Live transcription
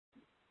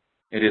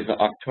It is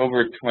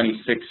October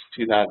 26,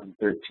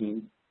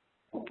 2013,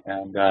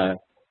 and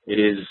it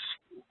is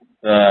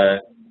the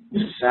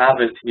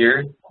Sabbath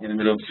here in the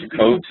middle of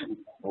Sukkot,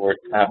 or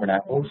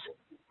Tabernacles.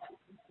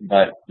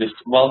 But just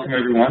welcome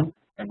everyone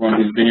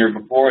who's been here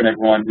before and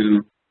everyone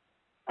who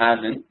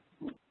hasn't.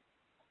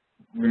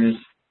 We're going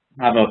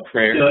to have a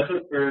prayer. Yeah, let's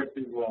have a prayer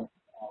to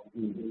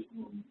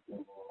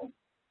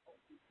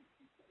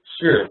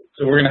Sure.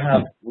 So we're gonna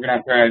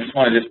have prayer. I just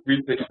want to just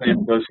briefly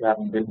explain for those who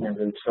haven't been here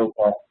really so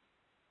far.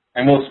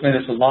 And we'll explain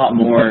this a lot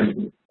more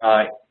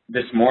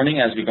this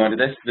morning as we go into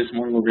this. This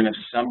morning we're going to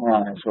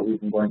summarize what we've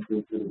been going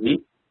through the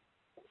week.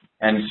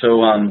 And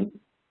so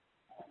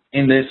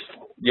in this,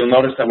 you'll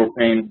notice that we're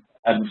praying,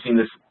 as we've seen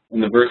this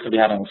in the verse that we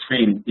have on the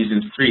screen,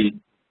 Ephesians 3,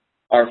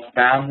 our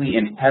family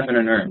in heaven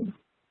and earth.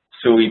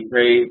 So we've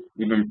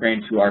been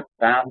praying to our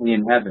family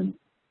in heaven.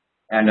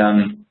 And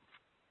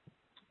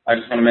I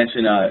just want to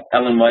mention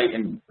Ellen White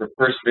in her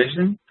first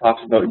vision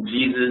talks about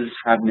Jesus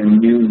having a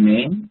new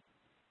name.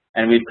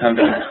 And we've come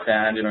to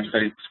understand in our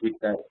studies this week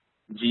that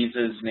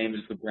Jesus' name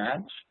is the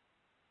branch.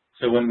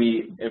 So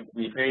if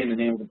we pray in the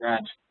name of the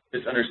branch,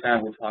 just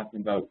understand we're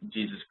talking about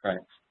Jesus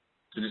Christ.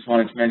 So just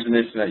wanted to mention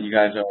this so that you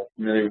guys are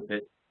familiar with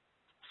it.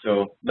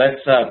 So let's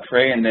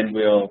pray and then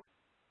we'll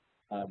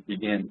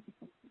begin.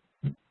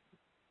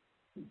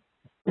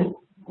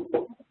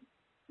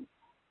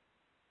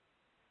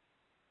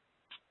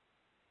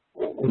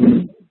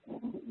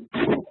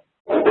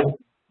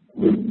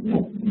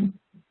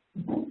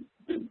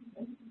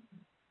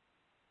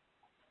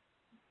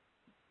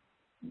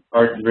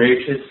 Our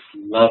gracious,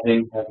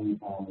 loving Heavenly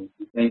Father,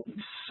 we thank you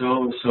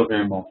so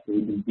very much that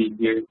we can be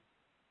here,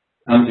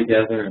 come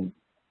together and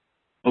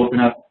open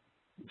up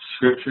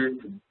Scripture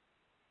and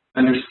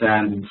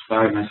understand and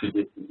inspire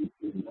messages that you've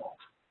given us.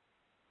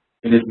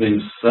 It has been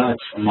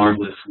such a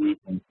marvelous week,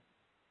 and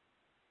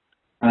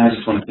I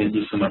just want to thank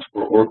you so much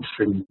for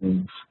orchestrating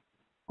things,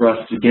 for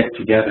us to get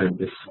together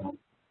this time.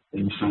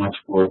 Thank you so much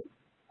for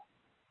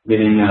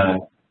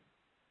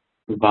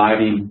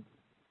providing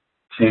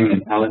Tim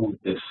and Helen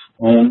with this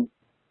home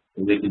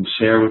that they can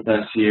share with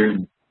us here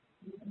and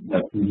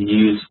that can be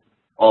used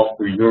all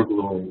for your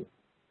glory.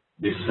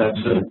 It's such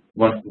a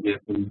wonderful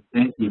gift. And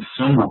thank you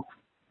so much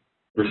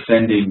for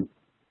sending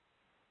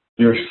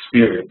your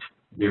Spirit,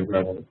 dear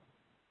brother.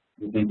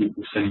 We thank you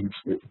for sending your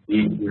Spirit to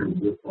be here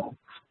with us.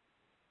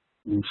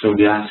 And so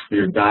we ask for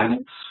your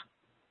guidance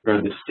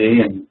for this day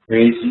and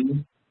praise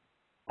you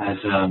as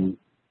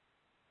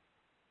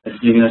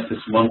giving us this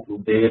wonderful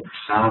day of the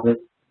Sabbath.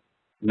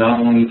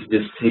 Not only to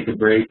just take a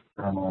break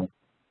from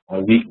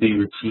our weekly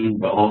routine,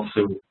 but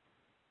also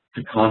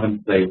to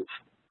contemplate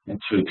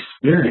and to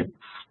experience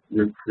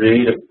your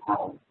creative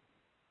power.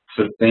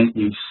 So thank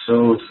you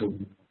so much for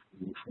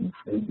these things.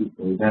 Thank you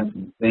for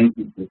redemption. Thank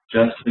you for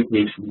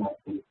justification by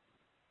faith.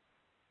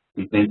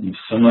 We thank you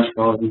so much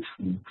for all these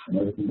things and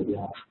everything that we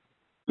ask.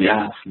 We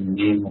ask in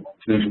the name of our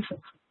Jesus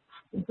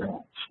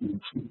Christ.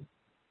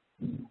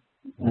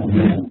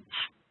 Amen.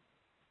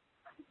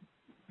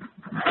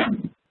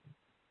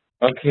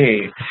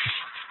 Okay,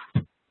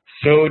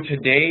 so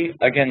today,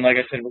 again, like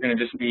I said, it's going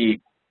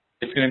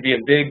to be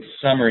a big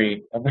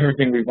summary of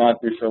everything we've gone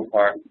through so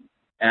far.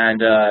 And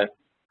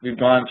we've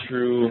gone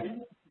through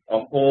a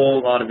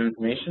whole lot of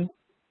information.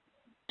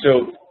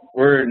 So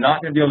we're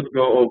not going to be able to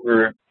go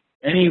over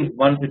any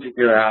one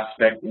particular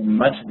aspect in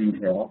much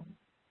detail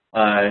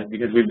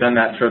because we've done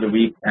that throughout the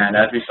week. And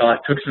as we saw, it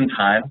took some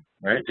time,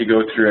 right, to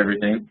go through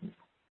everything.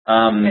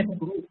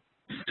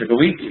 Took a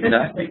week,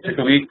 exactly. Took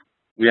a week.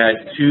 We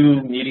had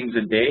 2 meetings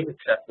a day,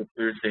 except for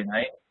Thursday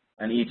night,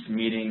 and each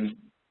meeting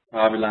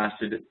probably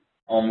lasted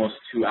almost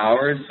 2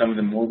 hours, some of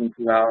them more than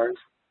 2 hours.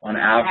 On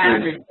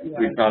average,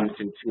 we'd probably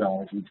say 2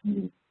 hours each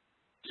meeting.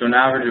 So an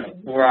average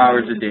of 4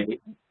 hours a day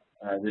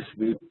this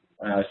week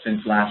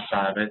since last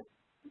Sabbath.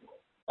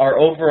 Our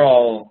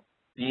overall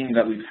theme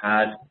that we've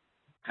had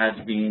has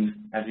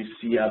been, as you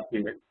see up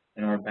here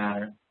in our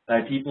banner,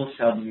 thy people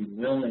shall be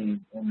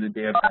willing in the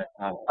day of thy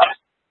power.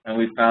 And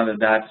we found that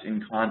that's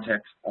in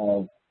context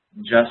of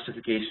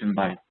justification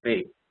by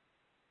faith.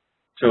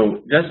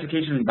 So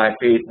justification by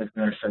faith has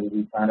been our study.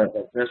 We found out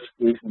that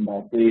justification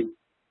by faith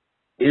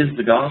is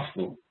the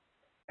gospel.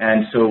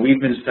 And so we've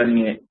been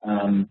studying it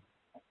from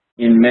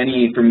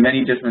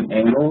many different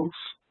angles,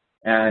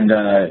 and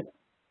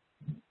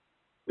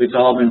it's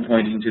all been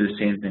pointing to the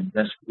same thing,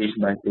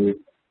 justification by faith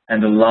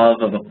and the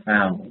love of a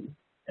family.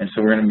 And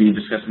so we're going to be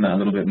discussing that a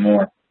little bit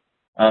more.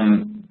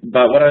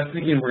 But what I was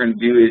thinking we're going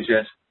to do is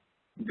just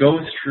go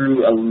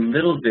through a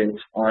little bit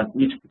on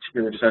each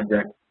particular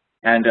subject,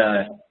 and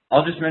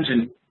I'll just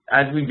mention,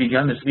 as we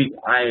begun this week,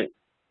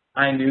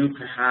 I knew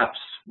perhaps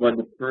what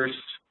the first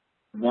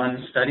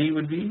one study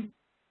would be,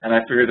 and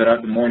I figured that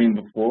out the morning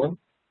before.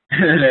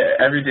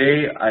 Every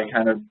day I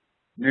kind of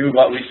knew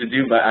what we should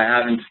do, but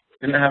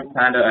didn't have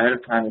planned out ahead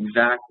of time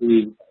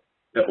exactly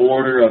the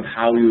order of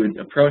how we would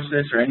approach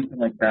this or anything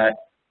like that.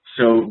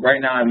 So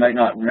right now I might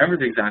not remember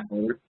the exact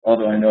order,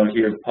 although I know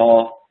here,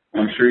 Paul,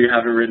 I'm sure you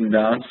have it written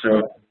down.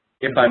 So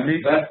if I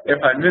miss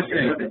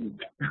anything,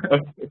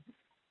 okay.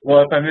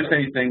 Well, if I miss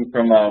anything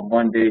from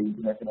one day, you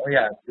can mention, oh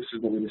yeah, this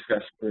is what we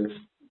discussed first,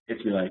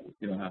 if you like.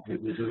 You don't have to.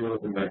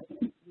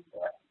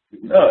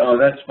 Oh,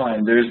 that's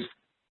fine.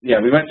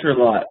 We went through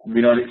a lot.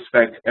 We don't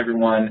expect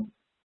everyone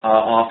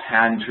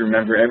offhand to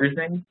remember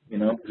everything,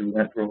 because we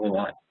went through a whole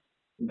lot.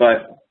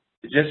 But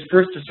just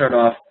first to start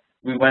off,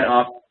 we went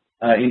off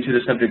into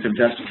the subject of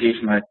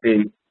justification by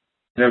faith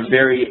in a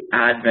very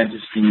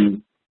Adventist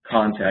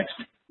context.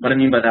 What I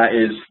mean by that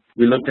is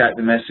we looked at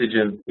the message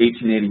of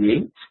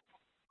 1888,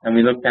 and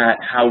we looked at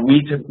how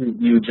we typically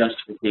view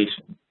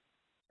justification.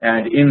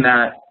 And in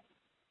that,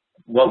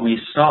 what we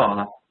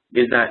saw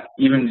is that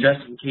even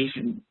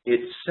justification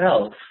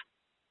itself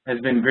has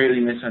been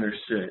greatly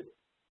misunderstood.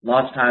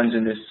 Lots of times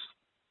in this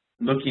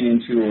looking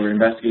into or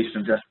investigation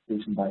of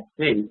justification by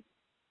faith,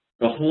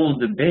 the whole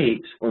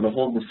debate or the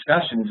whole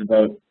discussion is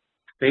about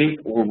faith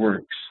or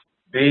works,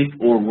 faith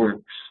or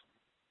works.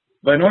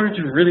 But in order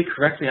to really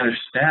correctly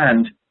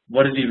understand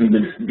what is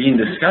even being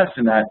discussed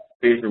in that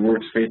faith or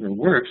works,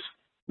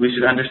 we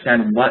should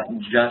understand what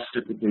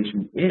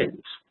justification is.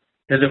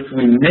 Because if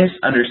we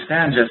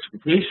misunderstand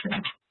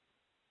justification,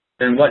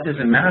 then what does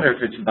it matter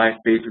if it's by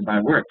faith or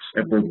by works,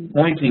 if we're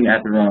pointing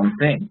at the wrong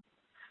thing?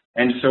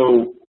 And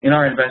so in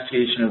our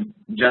investigation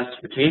of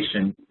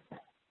justification,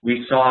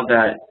 we saw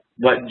that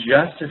what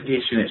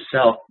justification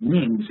itself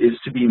means is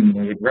to be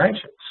made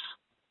righteous.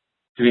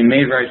 To be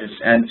made righteous.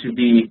 And to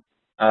be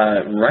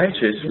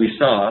righteous, we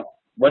saw,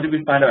 what did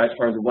we find out as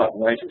far as what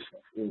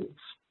righteousness is?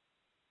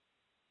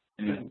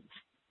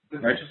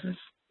 Righteousness?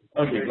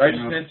 Okay,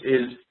 righteousness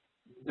is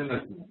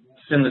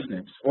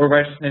sinlessness. Or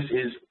righteousness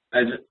is,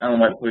 as Ellen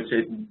White would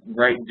say,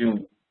 right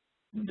doing,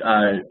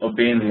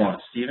 obeying the law.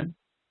 Stephen?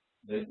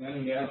 The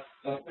NES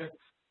suffix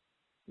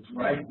is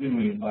right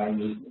doing by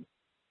wisdom.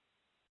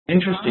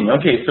 Interesting.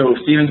 Okay, so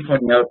Stephen's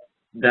pointing out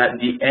that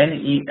the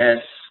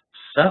NES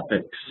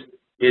suffix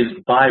is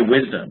by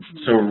wisdom.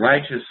 So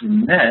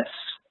righteousness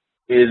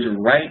is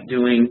right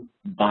doing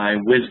by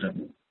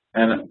wisdom.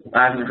 And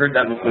I haven't heard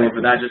that before,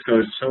 but that just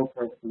goes so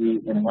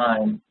perfectly in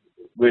line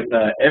with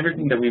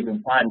everything that we've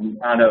been finding. We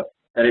found out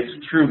that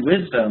it's through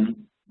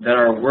wisdom that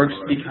our works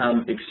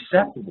become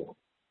acceptable.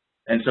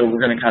 And so we're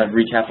going to kind of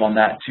recap on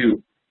that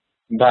too.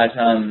 But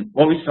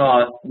what we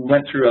saw, we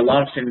went through a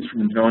lot of statements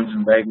from Jones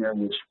and Wagner,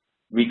 which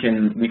we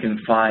can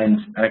find,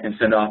 and I can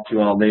send off to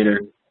you all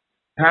later.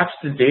 Perhaps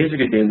today is a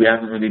good day. We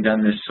haven't really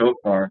done this so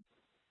far,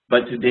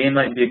 but today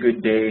might be a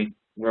good day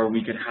where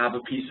we could have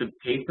a piece of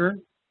paper,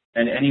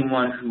 and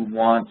anyone who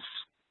wants,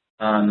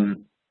 to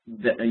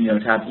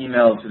have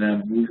emailed to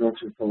them, we go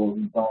to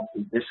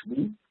the this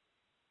week.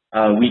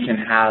 We can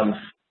have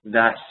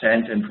that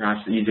sent, and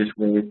perhaps the easiest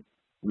way,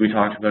 we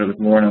talked about it with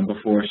Lorna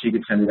before, she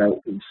could send it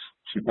out because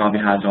she probably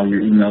has all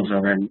your emails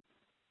already.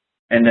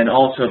 And then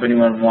also, if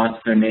anyone wants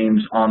their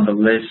names on the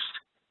list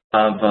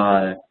of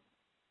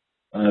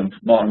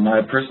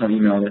my personal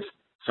email list,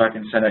 so I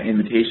can send out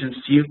invitations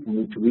to you from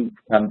week to week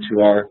to come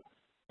to our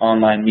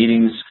online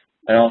meetings,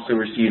 and also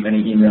receive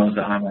any emails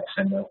that I might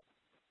send out.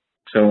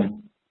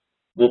 So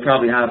we'll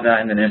probably have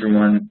that, and then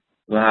everyone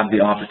will have the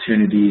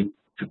opportunity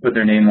to put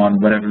their name on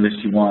whatever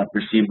list you want,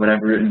 receive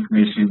whatever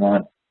information you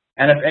want.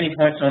 And if at any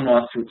point someone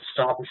wants to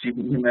stop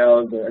receiving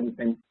emails or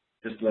anything,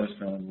 just let us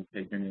know, and we'll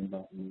take your names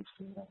off the list.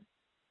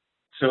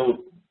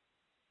 So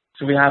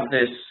we have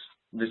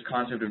this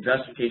concept of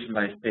justification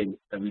by faith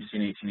that we see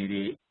in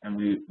 1888, and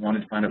we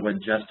wanted to find out what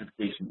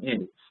justification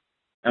is.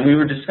 And we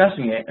were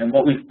discussing it, and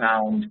what we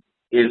found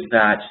is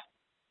that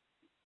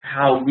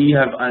how we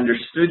have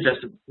understood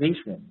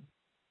justification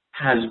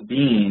has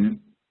been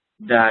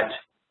that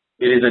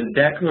it is a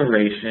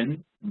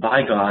declaration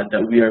by God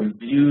that we are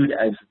viewed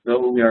as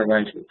though we are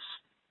righteous.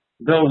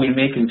 Though we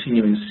may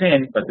continue in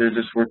sin, but there's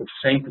this work of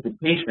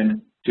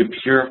sanctification to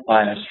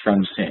purify us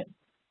from sin.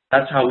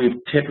 That's how we've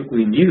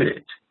typically viewed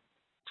it.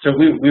 So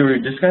we were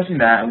discussing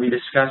that, and we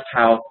discussed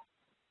how,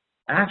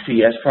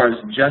 actually, as far as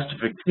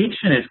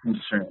justification is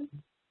concerned,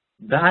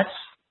 that's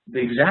the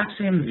exact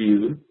same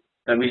view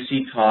that we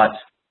see taught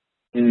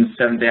in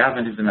Seventh-day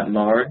Adventism at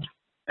large,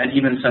 and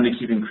even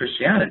Sunday-keeping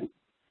Christianity.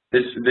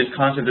 This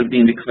concept of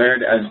being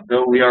declared as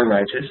though we are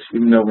righteous,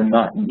 even though we're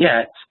not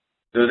yet,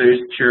 though there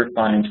is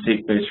purifying to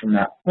take place from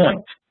that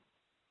point.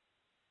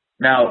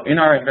 Now, in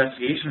our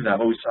investigation of that,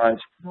 what we saw is,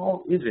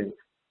 how is it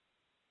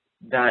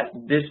that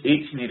this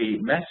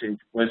 1888 message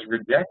was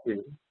rejected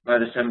by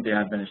the Seventh-day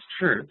Adventist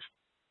Church?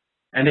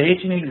 And the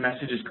 1888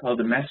 message is called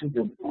the message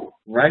of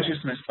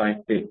righteousness by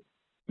faith,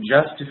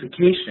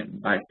 justification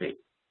by faith.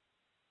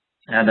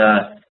 And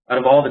out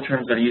of all the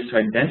terms that are used to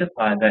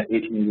identify that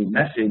 1888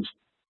 message,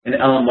 in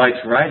Ellen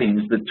White's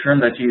writings, the term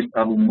that's used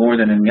probably more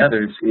than any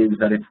others is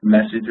that it's the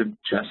message of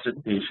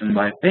justification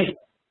by faith.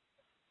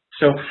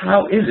 So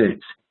how is it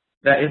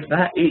that if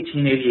that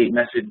 1888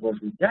 message was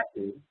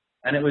rejected,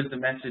 and it was the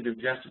message of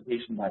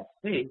justification by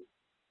faith,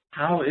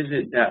 how is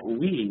it that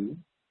we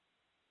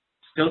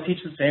still teach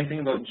the same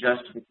thing about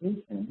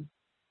justification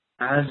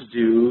as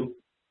do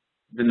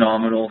the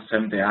nominal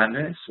Seventh-day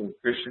Adventists or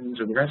Christians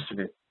or the rest of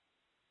it?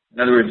 In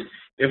other words,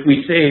 if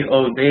we say,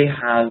 oh, they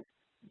have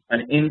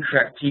an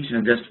incorrect teaching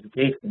of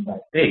justification by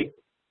faith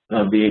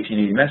of the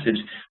 1880 message,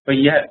 but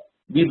yet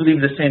we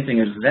believe the same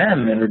thing as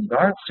them in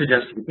regards to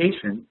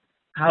justification.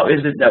 How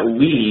is it that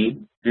we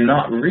do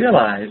not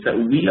realize that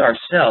we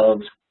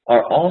ourselves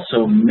are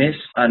also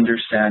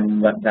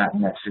misunderstanding what that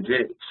message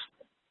is?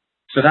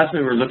 So that's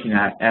what we're looking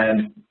at,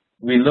 and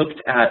we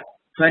looked at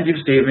plenty of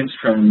statements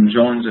from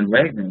Jones and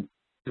Wagner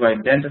to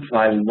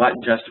identify what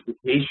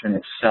justification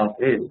itself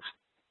is.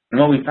 And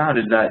what we found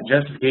is that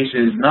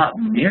justification is not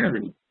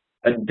merely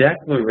a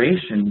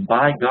declaration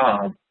by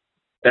God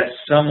that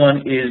someone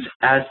is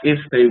as if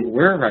they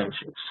were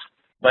righteous,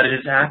 but it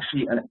is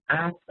actually an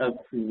act of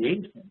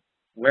creation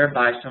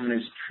whereby someone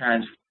is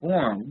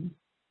transformed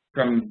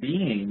from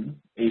being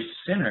a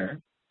sinner,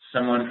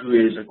 someone who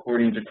is,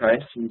 according to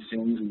Christ, who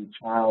sins, is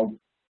a child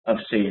of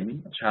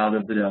Satan, a child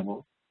of the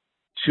devil,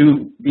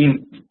 to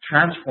being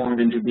transformed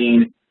into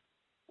being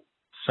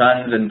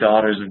sons and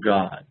daughters of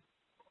God,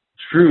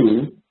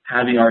 through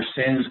having our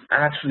sins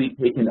actually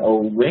taken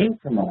away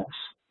from us,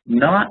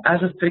 not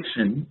as a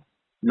fiction,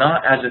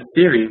 not as a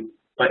theory,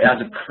 but as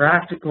a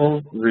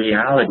practical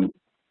reality.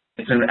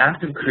 It's an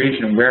act of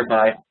creation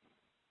whereby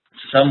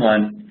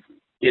someone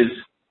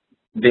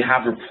they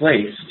have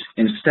replaced,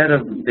 instead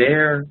of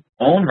their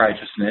own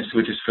righteousness,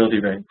 which is filthy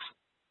rags,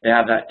 they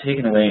have that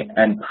taken away,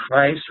 and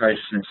Christ's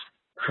righteousness,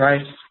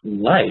 Christ's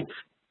life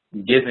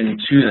given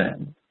to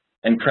them.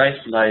 And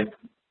Christ's life,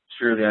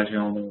 surely, as you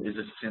all know, is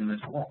a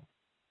sinless life.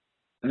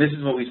 And this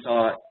is what we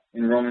saw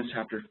in Romans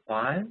chapter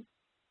 5,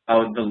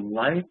 how the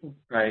life of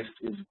Christ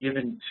is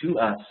given to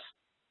us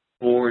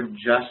for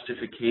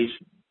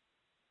justification.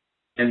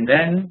 And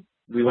then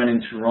we went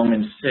into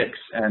Romans 6,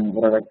 and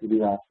what I'd like to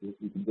do after, if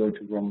we could go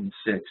to Romans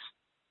 6.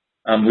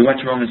 We went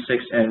to Romans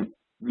 6, and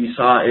we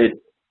saw it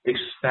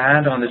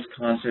expand on this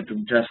concept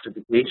of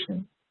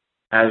justification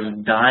as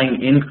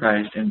dying in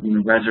Christ and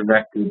being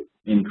resurrected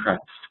in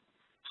Christ.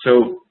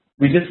 So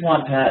we just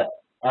want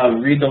to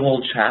read the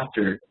whole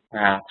chapter,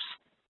 perhaps,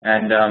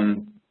 and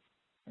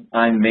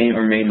I may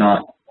or may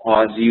not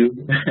pause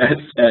you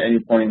at any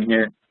point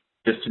here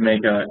just to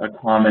make a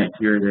comment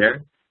here or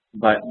there.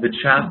 But the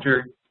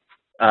chapter,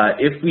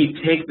 if we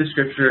take the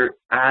scripture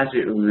as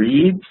it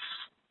reads,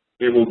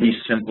 it will be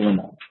simple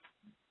enough.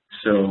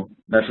 So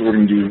that's what we're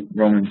going to do,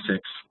 Romans 6.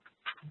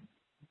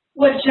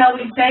 What shall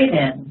we say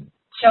then?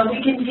 Shall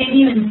we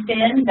continue in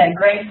sin that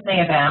grace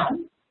may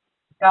abound?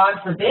 God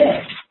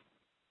forbid.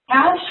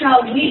 How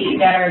shall we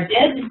that are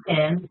dead to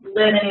sin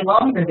live any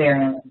longer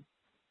therein?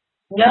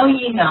 Know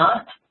ye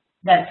not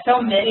that so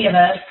many of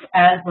us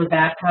as were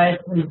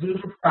baptized into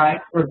Jesus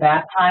Christ were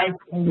baptized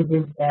into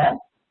his death?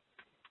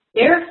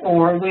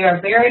 Therefore we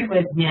are buried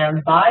with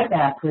him by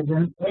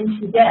baptism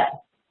into death,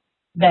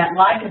 that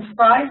like as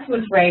Christ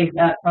was raised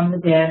up from the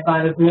dead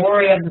by the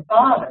glory of the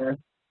Father,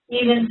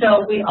 even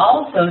so we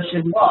also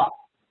should walk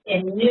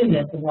in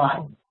newness of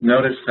life.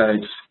 Notice that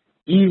it's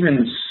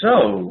even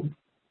so,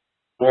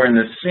 or in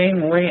the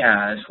same way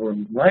as, or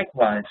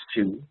likewise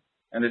to,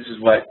 and this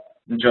is what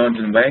Jones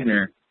and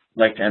Wagner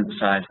like to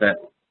emphasize, that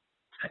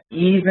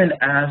even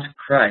as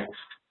Christ,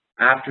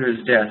 after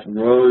his death,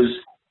 rose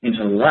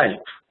into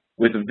life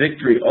with a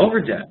victory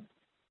over death,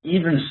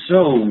 even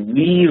so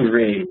we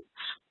raise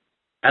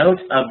out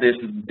of this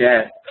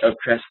death of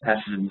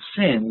trespasses and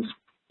sins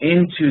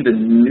into the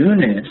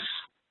newness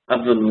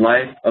of the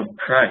life of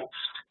Christ.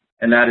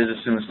 And that is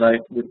a sinless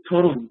life with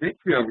total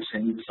victory over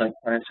sin, just like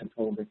Christ had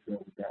total victory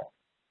over death.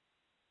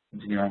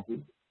 Continue on, please.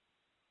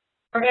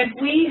 For if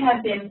we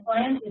have been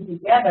planted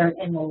together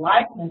in the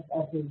likeness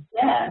of his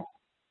death,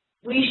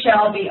 we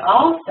shall be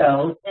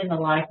also in the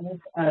likeness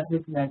of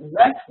his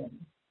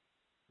resurrection.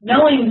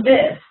 Knowing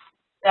this,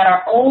 that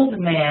our old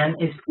man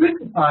is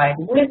crucified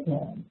with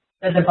him,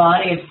 that the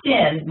body of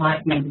sin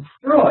might be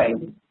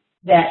destroyed,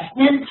 that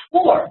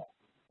henceforth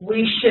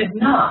we should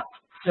not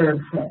serve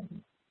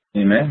sin.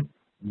 Amen.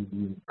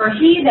 For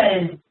he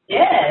that is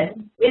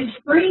dead is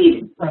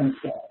freed from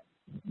sin.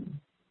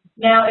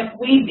 Now if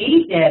we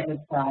be dead with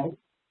Christ,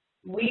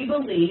 we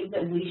believe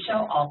that we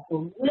shall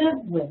also live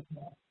with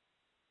him,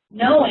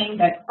 knowing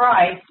that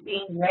Christ,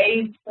 being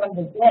raised from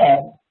the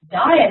dead,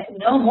 dieth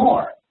no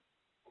more.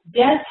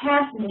 Death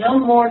hath no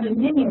more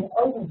dominion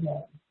over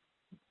him.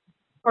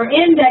 For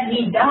in that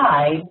he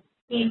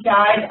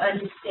died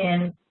unto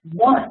sin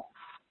once.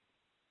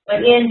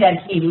 But in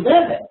that he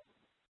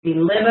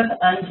liveth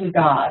unto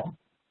God.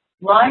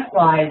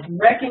 Likewise,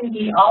 reckon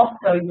ye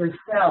also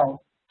yourselves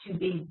to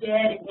be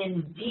dead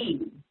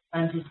indeed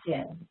unto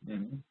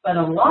sin, but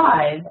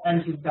alive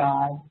unto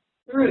God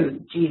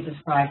through Jesus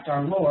Christ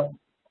our Lord.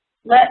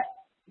 Let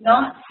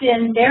not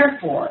sin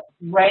therefore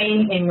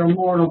reign in your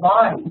mortal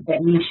body,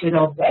 that ye should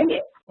obey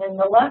it in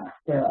the lusts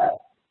thereof.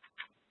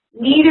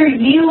 Neither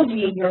yield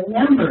ye your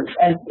members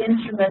as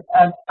instruments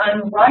of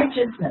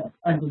unrighteousness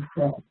unto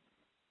sin,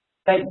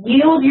 but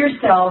yield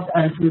yourselves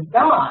unto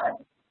God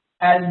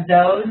as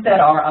those that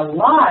are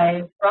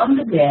alive from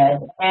the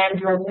dead,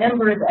 and your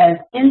members as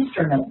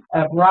instruments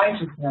of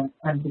righteousness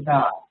unto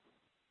God.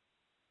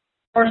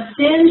 For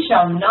sin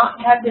shall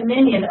not have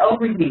dominion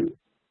over you,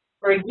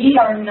 For ye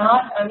are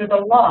not under the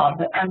law,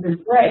 but under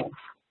grace.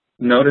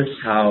 Notice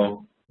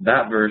how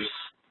that verse,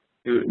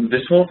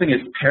 this whole thing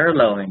is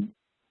paralleling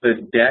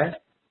the death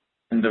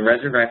and the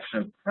resurrection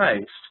of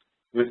Christ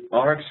with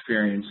our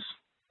experience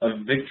of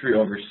victory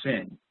over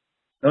sin.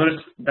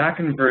 Notice back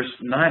in verse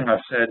 9 how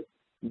it said,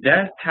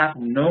 death hath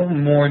no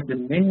more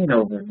dominion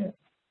over him.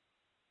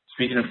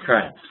 Speaking of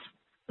Christ.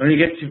 When you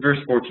get to verse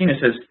 14, it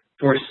says,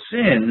 for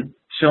sin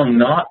shall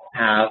not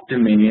have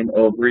dominion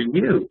over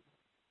you.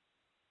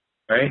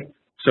 Right?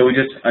 So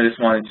I just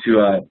wanted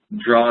to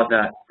draw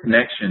that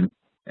connection,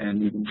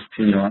 and you can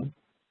continue on.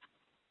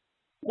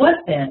 What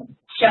then?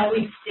 Shall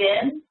we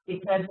sin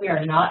because we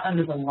are not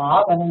under the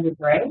law, but under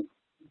grace?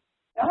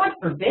 God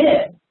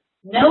forbid.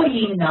 Know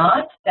ye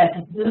not that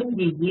to whom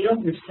ye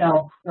yield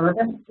yourselves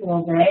servants to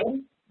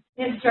obey,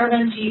 his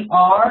servants ye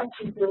are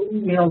to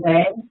whom ye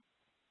obey,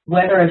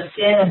 whether of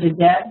sin unto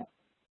death,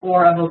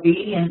 or of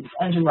obedience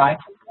unto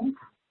righteousness?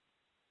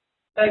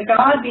 But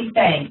God be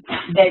thanked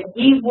that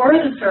ye were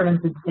the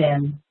servants of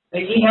sin,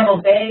 but ye have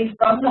obeyed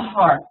from the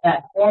heart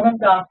that form of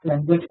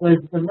doctrine which was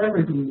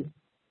delivered you.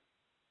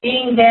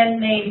 Being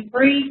then made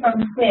free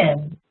from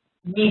sin,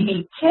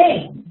 ye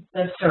became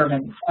the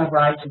servants of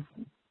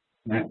righteousness.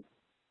 Right.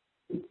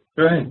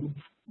 Right.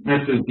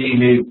 This is being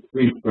made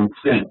free from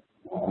sin.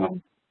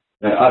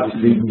 That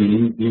obviously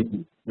means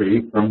being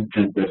free from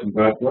transgressing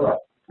God's law.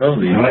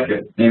 Totally. I like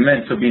it.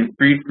 Amen. So being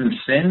freed from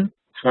sin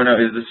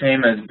is the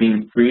same as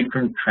being freed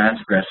from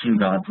transgressing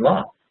God's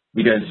law,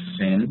 because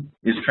sin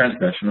is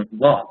transgression of the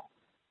law.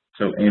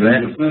 So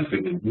amen.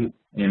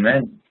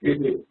 Amen.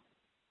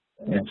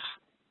 Yes.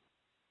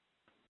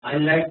 I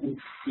like to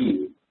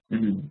see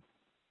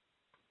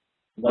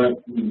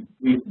what we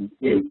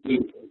say.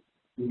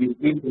 To be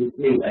free from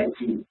sin, I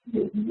see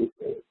this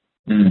way.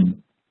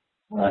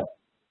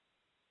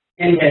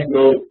 Sin has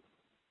no,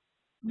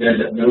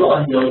 the law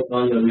has no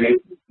condemnation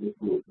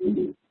to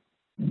me.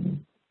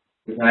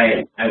 Because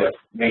I was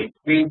made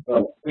free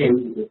from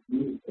sin, because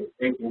He has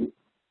taken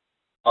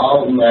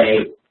all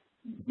my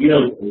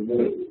guilt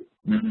away.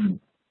 And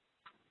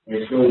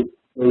so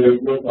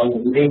there's no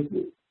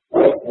condemnation.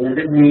 And it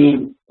doesn't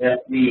mean that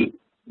we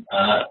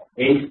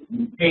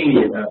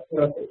instantaneous are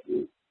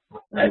perfectly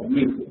like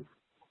Jesus.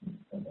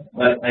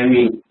 But I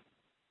mean,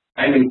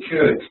 I'm in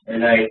church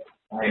and I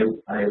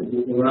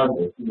look around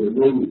and see the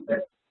rooms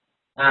that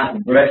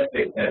have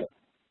breastplate that's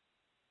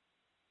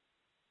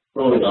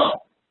going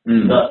off,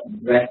 not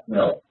breast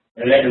milk.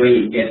 And that way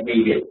you get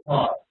maybe a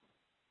top,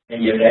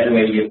 and that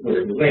way you put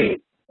it away.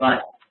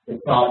 But the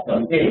top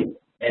comes in,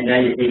 and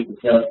then you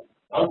think to yourself,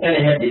 how can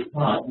I have this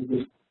top?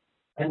 Because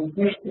I'm a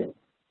Christian,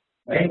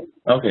 right?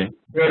 Okay.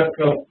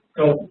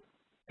 So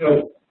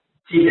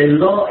see, the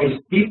law is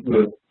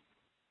deeper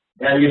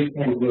than just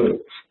 10 words.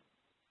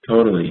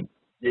 Totally.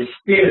 The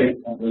spirit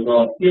of the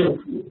law fills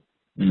you.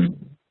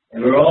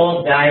 And we're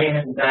all dying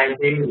and dying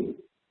daily,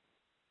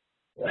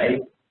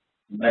 right?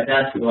 But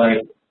that's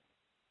why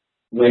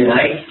when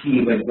I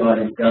see what God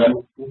has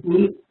done with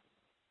me,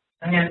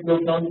 I have no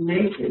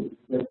condemnation,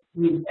 because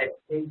He has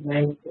taken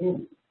my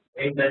sin,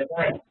 take my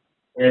time.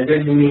 And it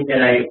doesn't mean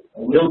that I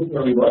will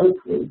tell you one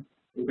thing,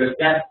 because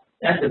that's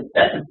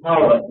the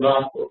power of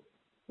gospel.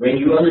 When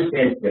you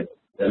understand that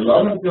the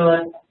love of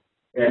God,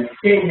 that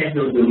sin has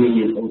no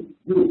dominion over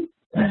you.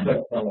 That's what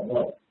it's all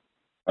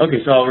about.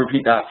 Okay, so I'll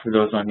repeat that for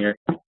those on here.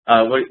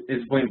 What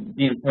is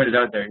being pointed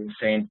out there, he's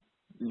saying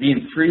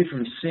being free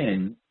from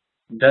sin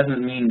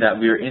doesn't mean that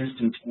we are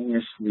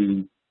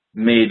instantaneously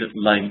made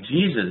like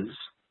Jesus,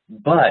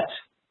 but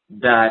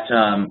that,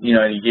 and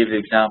he gave the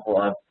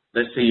example of,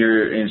 let's say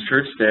you're in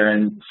church there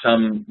and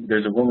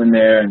there's a woman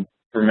there, and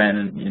for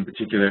men in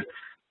particular,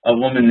 a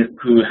woman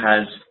who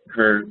has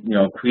her,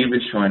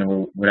 cleavage showing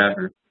or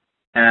whatever,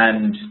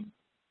 and,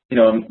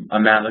 a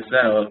man looks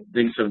at that,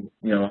 thinks of,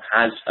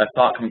 has a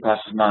thought come across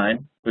his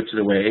mind, puts it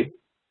away,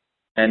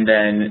 and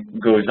then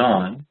goes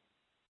on.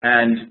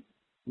 And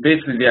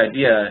basically the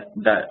idea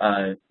that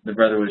the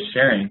brother was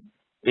sharing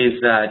is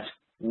that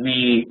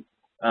we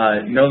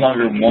no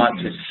longer want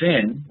to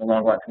sin, no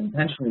longer want to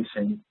intentionally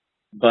sin,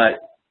 but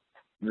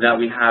that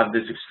we have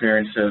this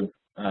experience of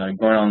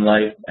going on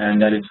life, and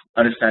that it's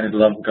understanding the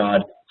love of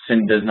God,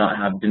 sin does not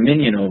have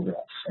dominion over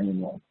us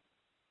anymore.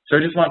 So I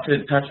just want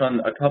to touch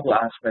on a couple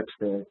aspects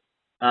there.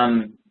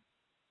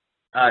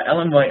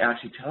 Ellen White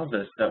actually tells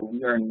us that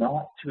we are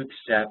not to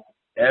accept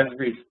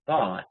every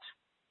thought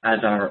as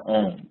our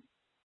own,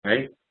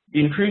 right?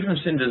 Being free from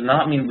sin does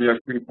not mean we are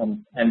free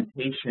from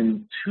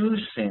temptation to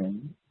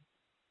sin,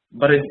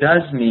 but it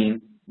does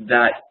mean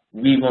that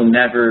we will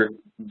never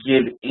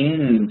give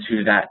in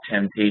to that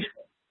temptation.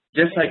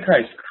 Just like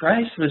Christ.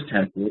 Christ was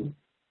tempted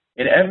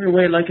in every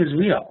way like as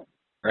we are,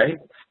 right?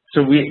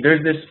 So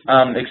there's this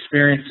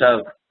experience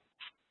of,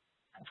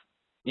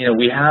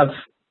 we have,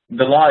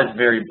 the law is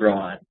very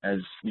broad, as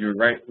you're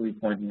rightfully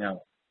pointing out.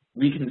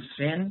 We can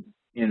sin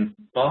in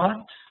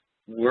thought,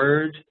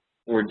 word,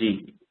 or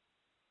deed.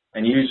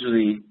 And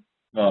usually,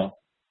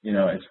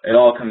 it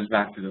all comes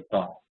back to the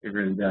thought. It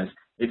really does.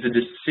 It's a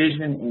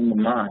decision in the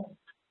mind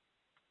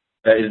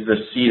that is the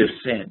seed of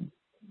sin.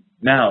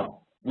 Now,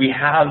 we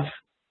have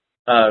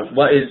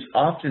what is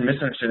often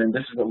misunderstood, and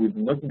this is what we've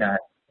been looking at,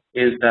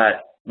 is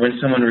that when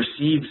someone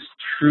receives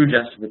true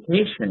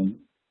justification,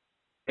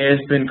 it has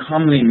been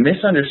commonly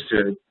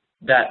misunderstood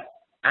that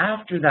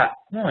after that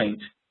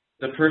point,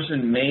 the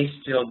person may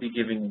still be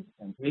giving into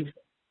temptation.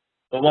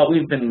 But what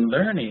we've been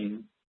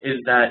learning is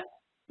that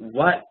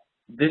what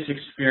this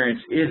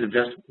experience is of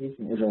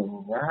justification is a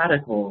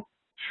radical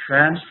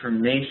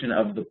transformation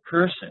of the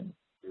person,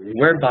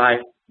 whereby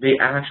they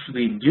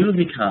actually do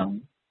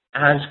become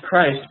as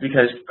Christ,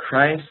 because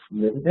Christ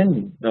lives in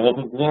me, the hope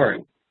of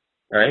glory,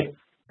 right?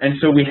 And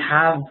so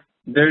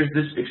there's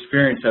this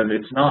experience of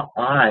it's not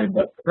I,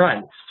 but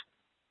Christ.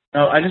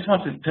 Now, I just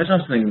want to touch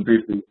on something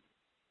briefly.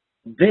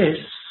 This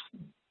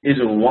is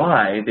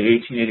why the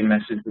 1880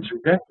 message was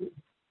rejected.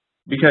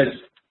 Because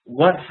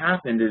what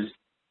happened is,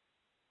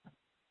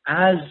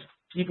 as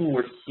people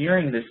were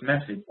hearing this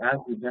message, as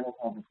the general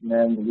conference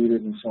men, the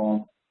leaders, and so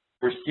on,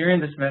 were hearing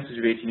this message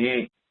of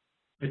 1888,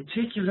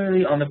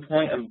 particularly on the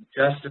point of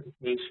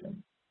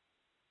justification,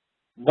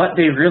 what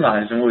they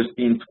realized and what was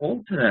being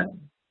told to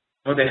them,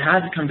 what they had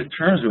to come to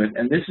terms with,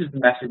 and this is the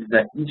message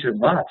that each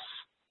of us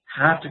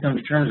have to come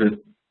to terms with,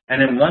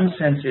 and in one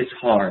sense it's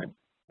hard,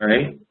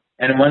 right?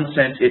 And in one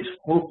sense it's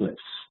hopeless,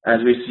 as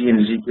we see in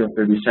Ezekiel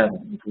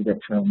 37, which we'll get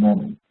to in a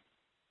moment.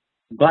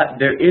 But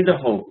there is a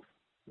hope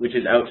which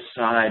is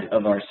outside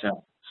of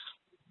ourselves.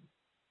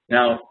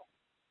 Now,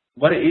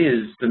 what it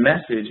is, the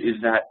message is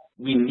that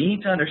we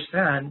need to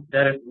understand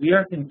that if we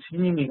are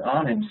continuing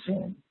on in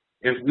sin,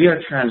 if we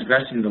are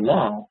transgressing the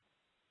law,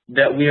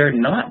 that we are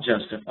not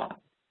justified,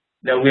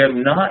 that we have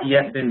not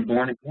yet been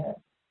born again.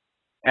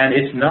 And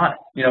it's not,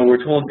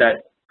 we're told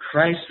that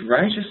Christ's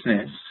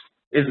righteousness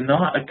is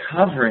not a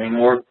covering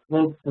or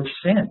cloak for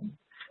sin,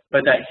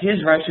 but that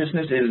his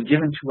righteousness is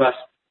given to us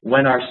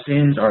when our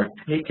sins are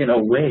taken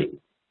away.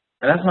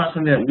 And that's not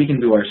something that we can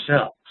do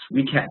ourselves.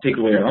 We can't take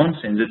away our own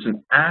sins. It's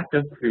an act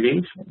of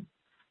creation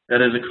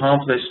that is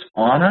accomplished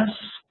on us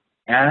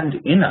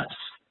and in us.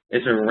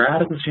 It's a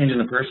radical change in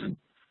the person.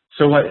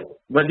 So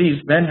what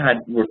these men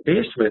were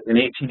faced with in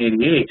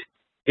 1888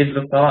 is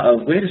the thought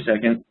of, wait a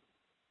second,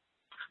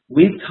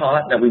 we've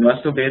taught that we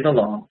must obey the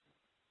law,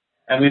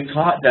 and we've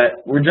taught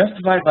that we're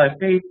justified by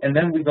faith, and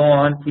then we go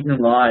on keeping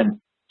the law, and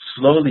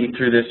slowly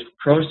through this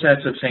process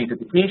of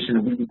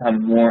sanctification, we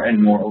become more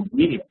and more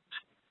obedient.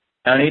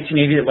 Now in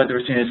 1888, what they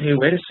were saying is, hey,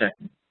 wait a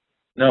second.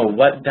 No,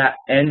 what that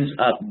ends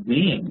up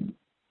being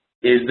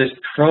is this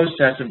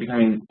process of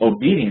becoming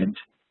obedient.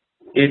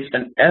 It's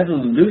an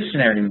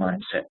evolutionary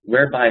mindset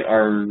whereby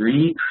our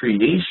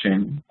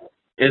recreation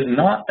is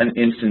not an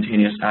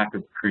instantaneous act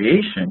of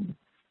creation,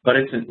 but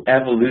it's an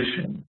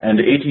evolution. And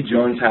A.T.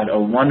 Jones had a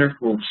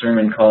wonderful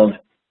sermon called,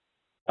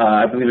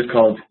 I believe it's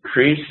called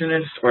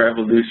Creationist or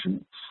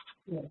Evolutionist,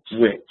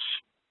 which?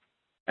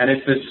 And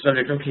it's this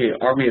subject, okay,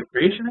 are we a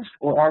creationist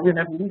or are we an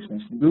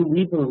evolutionist? Do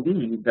we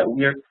believe that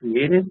we are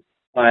created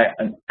by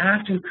an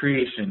act of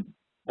creation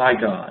by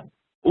God?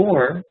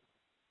 Or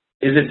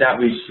is it that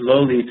we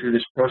slowly, through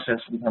this process,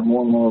 become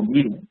more and more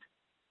obedient?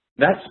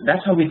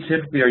 That's how we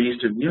typically are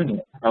used to viewing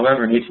it.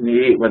 However, in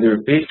 1888, what they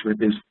were faced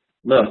with is,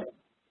 look,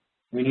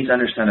 we need to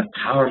understand the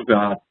power of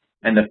God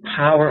and the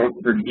power of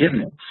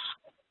forgiveness.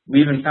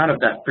 We even found out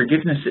that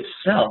forgiveness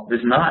itself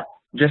is not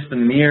just the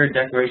mere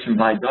declaration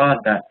by God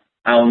that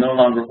I will no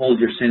longer hold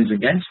your sins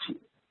against you,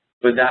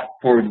 but that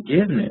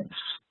forgiveness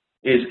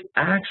is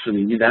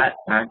actually that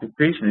act of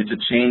creation. It's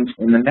a change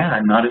in the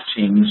man, not a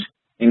change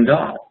in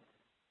God.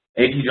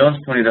 A.T. Jones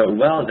pointed out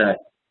well that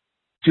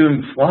to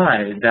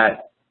imply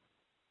that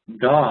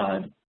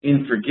God,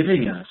 in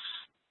forgiving us,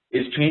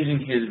 is changing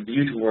his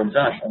view towards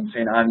us and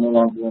saying, I'm no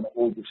longer going to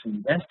hold your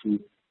sins against you,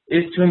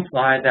 is to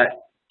imply that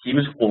he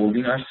was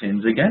holding our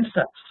sins against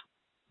us.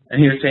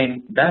 And he was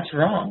saying, that's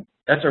wrong.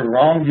 That's a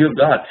wrong view of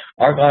God.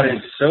 Our God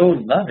is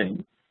so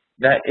loving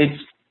that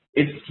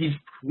he's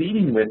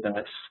pleading with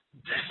us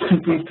to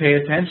simply pay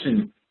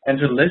attention and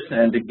to listen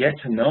and to get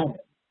to know him.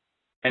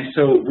 And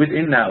so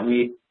within that,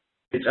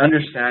 it's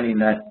understanding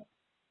that,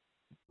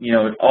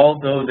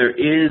 although there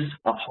is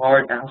a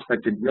hard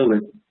aspect to deal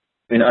with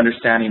in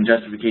understanding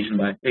justification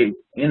by faith,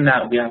 in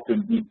that we have to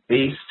be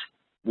faced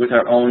with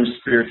our own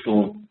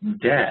spiritual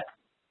death,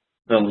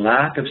 the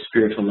lack of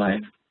spiritual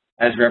life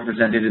as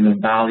represented in the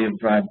valley of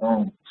dry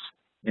bones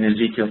in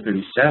Ezekiel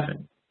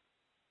 37.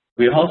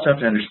 We also have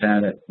to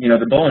understand that,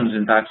 the bones,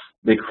 in fact,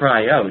 they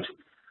cry out,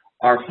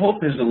 our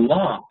hope is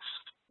lost.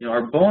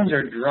 Our bones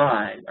are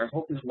dry, our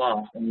hope is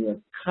lost, and we are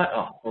cut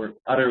off, or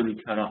utterly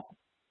cut off.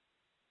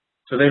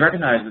 So they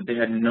recognized that they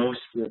had no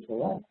spiritual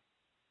life.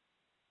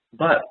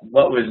 But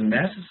what was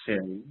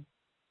necessary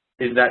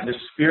is that the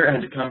Spirit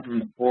had to come from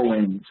the four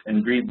winds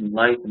and breathe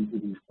life into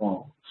these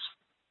bones.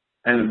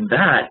 And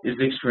that is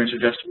the experience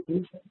of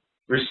justification.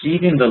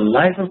 Receiving the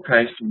life of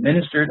Christ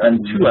ministered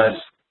unto us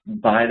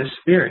by the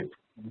Spirit.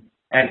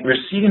 And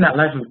receiving that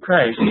life of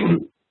Christ,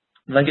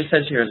 like it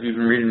says here as we've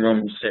been reading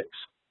Romans 6,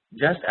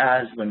 just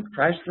as when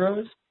Christ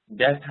rose,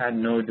 death had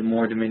no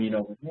more dominion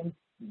over him,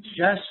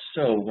 just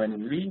so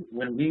when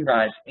we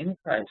rise in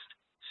Christ,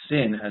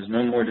 sin has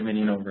no more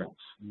dominion over us.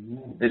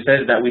 It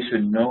says that we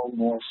should no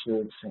more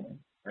serve sin,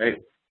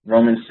 right?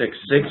 Romans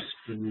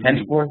 6:6,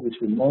 henceforth we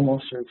should no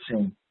more serve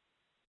sin.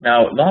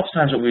 Now, lots of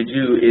times what we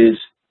do is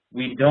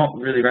we don't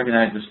really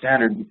recognize the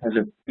standard because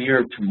of fear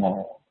of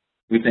tomorrow.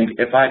 We think,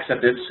 if I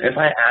accept this, if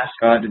I ask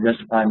God to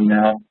justify me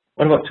now,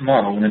 what about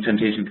tomorrow when the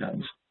temptation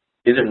comes?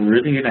 Is it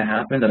really going to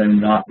happen that I'm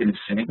not going to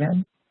sin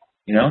again?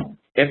 You know,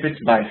 if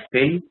it's by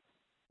faith,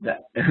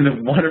 and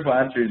the wonderful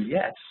answer is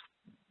yes.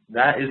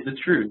 That is the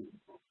truth.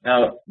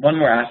 Now, one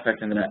more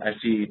aspect, and then I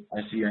see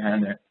your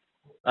hand there.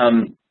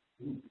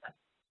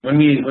 When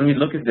we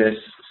look at this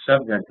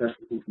subject,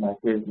 justification by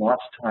faith,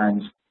 lots of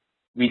times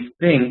we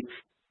think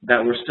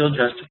that we're still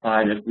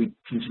justified if we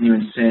continue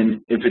in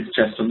sin, if it's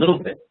just a little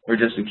bit or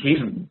just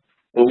occasionally.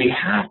 But we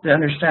have to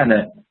understand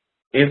that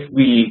if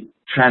we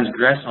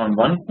transgress on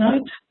one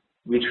point,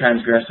 we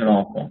transgress on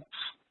all points,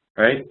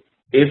 right?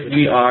 If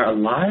we are a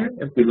liar,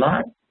 if we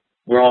lie,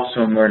 we're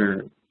also a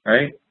murderer,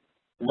 right?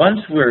 Once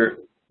we're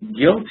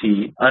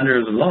guilty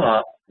under the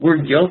law, we're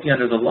guilty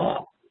under the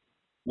law.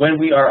 When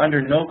we are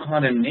under no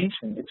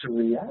condemnation, it's a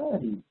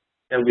reality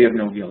that we have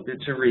no guilt.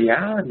 It's a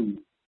reality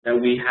that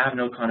we have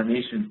no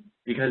condemnation,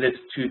 because it's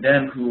to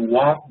them who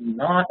walk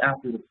not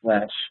after the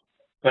flesh,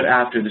 but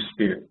after the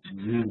Spirit.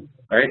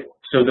 Right?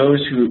 So those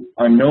who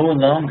are no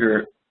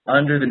longer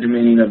under the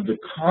dominion of the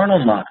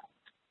carnal mind.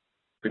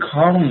 The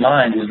carnal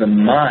mind is the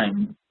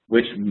mind,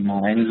 which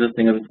mind is a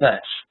thing of the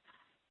flesh,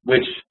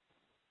 which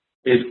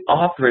is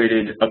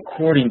operated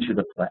according to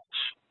the flesh.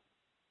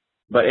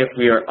 But if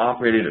we are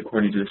operated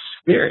according to the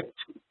Spirit,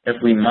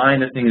 if we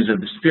mind the things of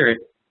the Spirit,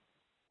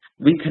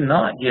 we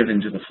cannot give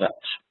into the flesh.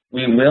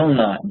 We will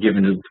not give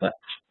into the flesh.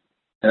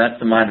 And that's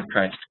the mind of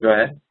Christ. Go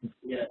ahead.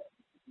 Yeah.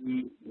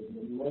 The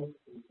most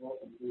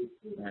important thing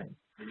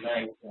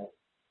tonight that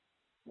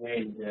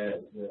when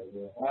the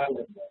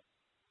harlot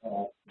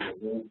was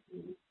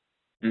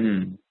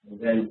and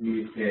then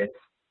he said,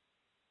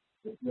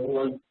 if no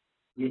one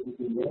gives it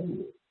to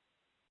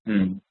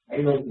them,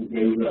 I don't think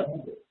they will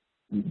have it.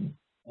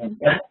 And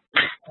that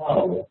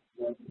power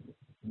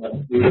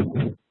must be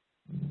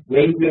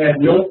when you have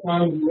no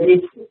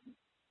condemnation,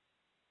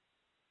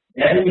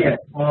 then you have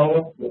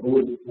power to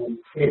overcome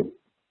sin.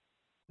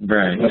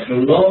 Right. But so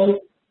long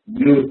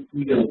you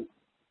feel,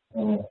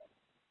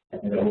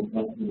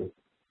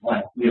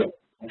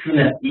 I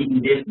shouldn't have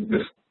eaten this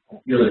because I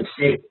feel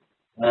sick.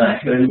 I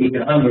shouldn't eat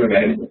a hamburger,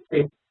 I feel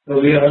sick. So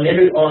we are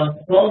living on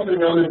false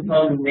and honest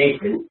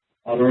condemnation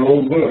of our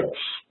own words.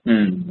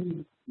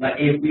 But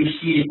if we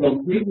see the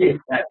completeness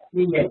that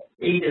He has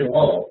paid it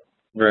all,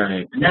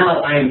 right,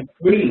 now I'm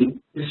free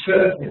to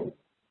serve Him.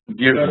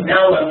 Beautiful. So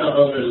now I'm not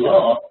under the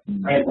law,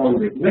 I'm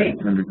under grace.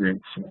 Under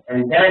grace.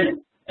 And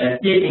then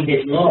taking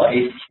His law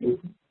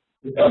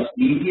becomes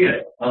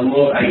easier. The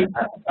more I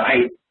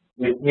abide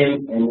with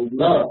Him and His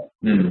love.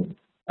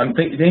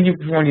 Thank you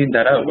for pointing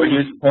that out. What you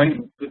was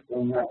pointing,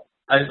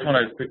 I just want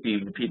to quickly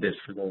repeat this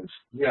for those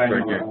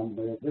right here.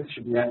 This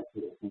should be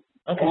accurate.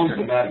 Okay, Also,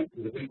 sure. that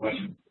is a big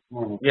question.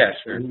 Yeah,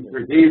 sure. And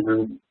for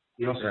David,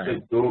 he also Right.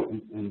 said, go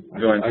and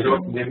Go and I sin.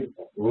 don't condemn you,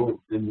 go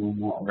and no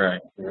more.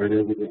 Right. Right,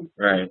 everything.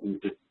 Right.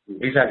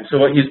 Exactly. So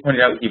what he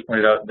pointed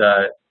out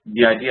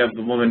the idea of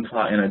the woman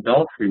caught in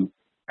adultery,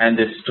 and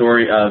this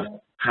story of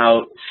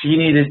how she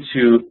needed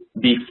to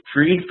be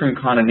freed from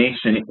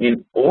condemnation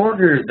in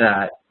order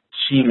that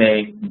she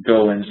may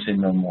go and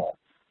sin no more.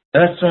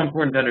 That's so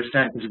important to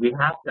understand, because we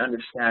have to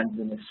understand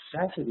the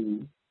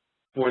necessity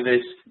for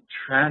this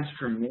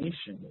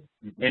transformation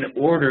in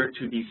order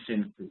to be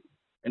sin-free.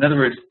 In other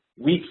words,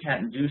 we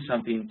can't do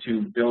something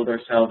to build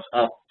ourselves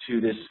up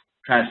to this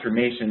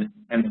transformation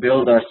and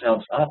build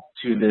ourselves up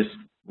to this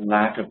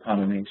lack of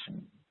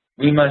condemnation.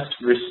 We must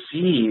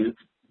receive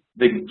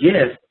the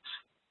gift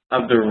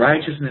of the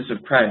righteousness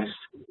of Christ,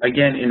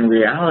 again, in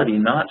reality,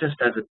 not just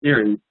as a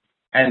theory,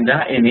 and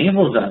that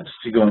enables us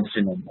to go and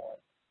sin no more.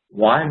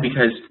 Why?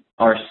 Because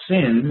our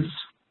sins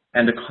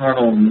and the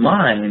carnal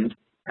mind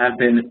have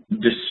been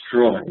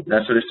destroyed.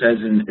 That's what it says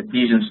in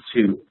Ephesians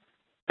 2.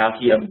 How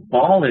He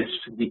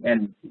abolished the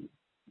enmity,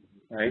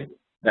 right?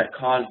 That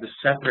caused the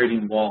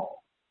separating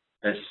wall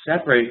that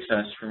separates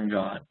us from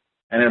God.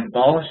 And in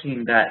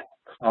abolishing that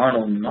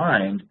carnal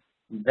mind,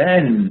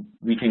 then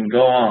we can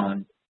go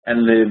on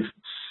and live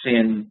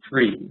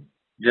sin-free,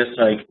 just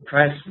like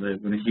Christ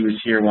lived when He was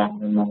here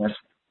walking among us,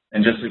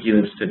 and just like He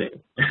lives today.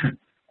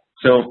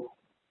 So,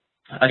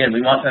 again,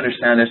 we want to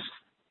understand this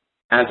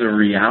as a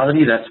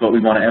reality. That's what we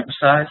want to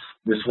emphasize,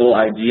 this whole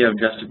idea of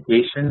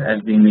justification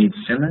as being made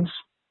sinless.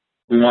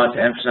 We want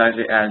to emphasize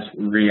it as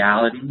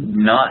reality,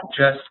 not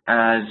just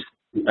as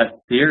a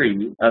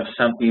theory of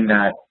something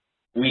that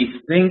we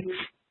think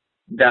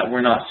that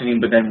we're not sinning,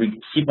 but then we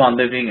keep on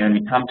living and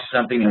we come to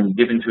something and we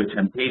give into a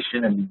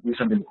temptation and we do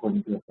something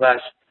according to the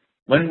flesh.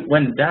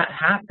 When that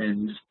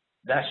happens,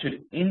 that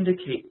should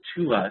indicate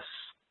to us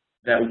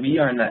that we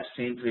are in that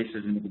same place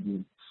as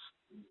Nicodemus,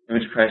 in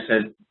which Christ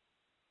says,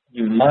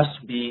 you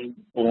must be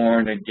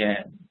born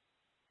again,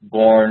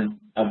 born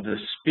of the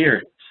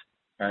Spirit,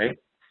 right?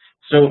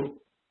 So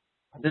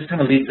this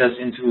kind of leads us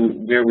into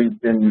where we've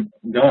been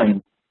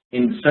going.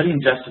 In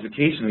studying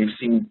justification, we've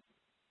seen,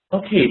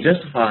 okay,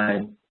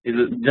 justification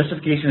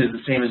is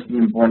the same as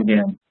being born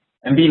again.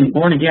 And being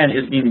born again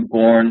is being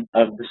born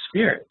of the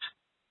Spirit.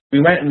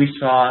 We went and we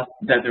saw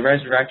that the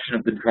resurrection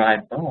of the dry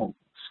bones,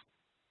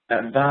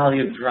 that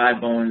valley of dry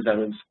bones that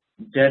was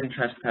dead in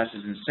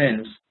trespasses and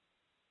sins,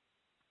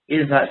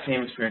 is that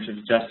same experience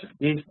of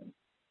justification.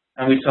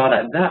 And we saw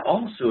that that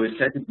also is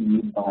said to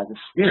be by the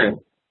Spirit.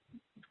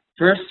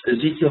 First,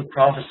 Ezekiel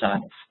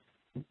prophesies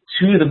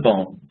to the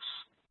bones.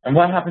 And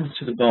what happens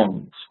to the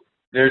bones?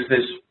 There's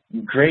this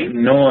great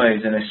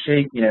noise and a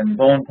shaking, and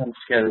bone comes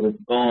together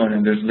with bone,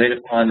 and there's laid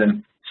upon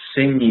them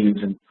sinews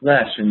and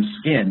flesh and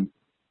skin.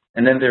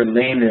 And then they're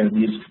laying there,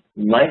 these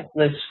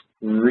lifeless,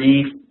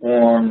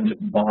 reformed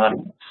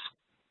bodies.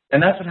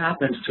 And that's what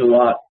happens to a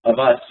lot of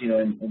us,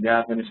 in the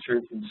Adventist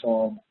church and so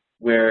on,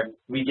 where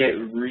we get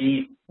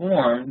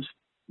reformed.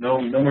 No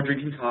more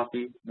drinking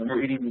coffee, no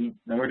more eating meat,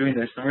 no more doing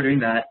this, no more doing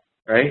that,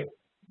 right?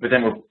 But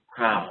then we're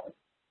proud.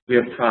 We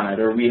have pride,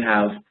 or we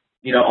have,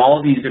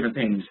 all these different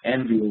things,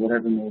 envy or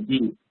whatever it may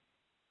be.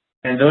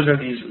 And those are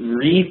these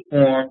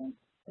reformed,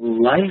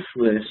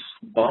 lifeless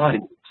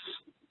bodies.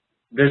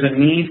 There's a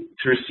need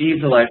to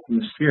receive the life from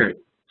the Spirit.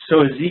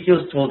 So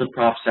Ezekiel is told to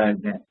prophesy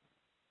again.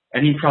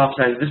 And he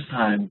prophesies this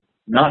time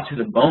not to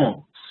the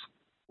bones,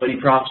 but he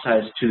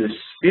prophesies to the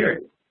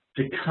Spirit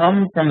to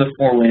come from the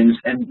four winds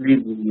and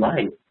breathe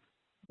life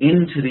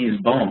into these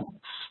bones.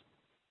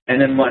 And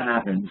then what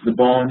happens? The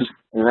bones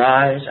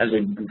rise as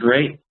a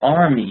great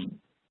army,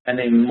 and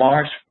they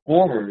march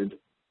forward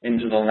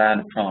into the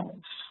land of promise.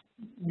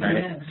 Right?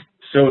 Yeah.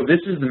 So this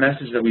is the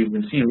message that we've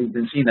been seeing. We've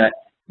been seeing that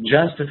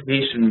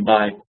justification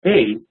by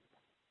faith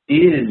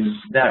is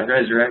that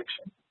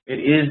resurrection. It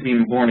is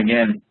being born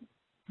again.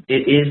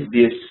 It is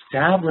the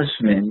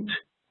establishment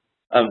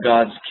of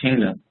God's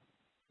kingdom.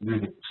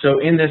 Mm-hmm. So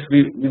in this,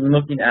 we've been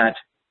looking at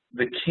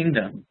the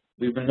kingdom.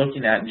 We've been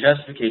looking at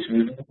justification.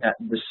 We've been looking at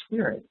the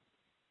Spirit.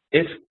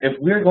 If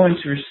we're going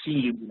to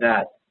receive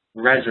that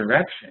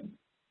resurrection,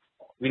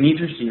 we need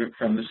to receive it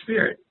from the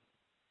Spirit.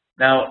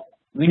 Now,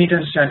 we need to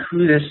understand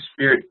who this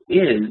Spirit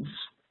is,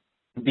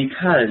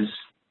 because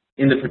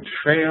in the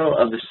portrayal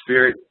of the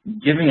Spirit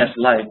giving us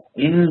life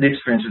in the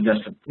experience of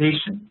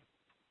justification,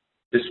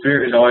 the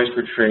Spirit is always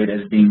portrayed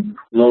as being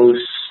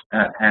close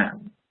at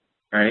hand,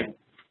 right?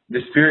 The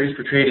Spirit is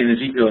portrayed in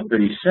Ezekiel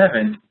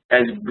 37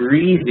 as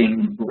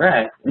breathing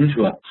breath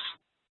into us.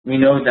 We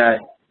know that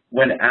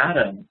when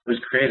Adam was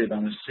created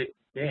on the sixth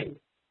day,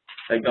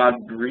 that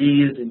God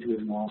breathed into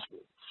his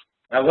nostrils.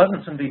 That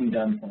wasn't something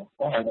done from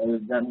afar. That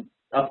was done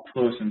up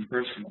close and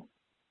personal.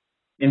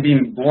 In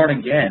being born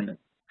again,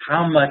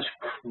 how much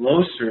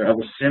closer of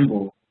a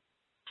symbol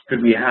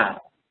could we have?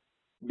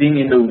 Being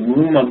in the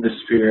womb of the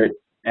Spirit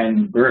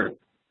and birth,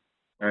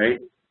 right?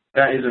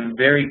 That is a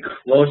very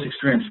close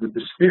experience with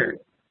the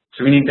Spirit.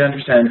 So we need to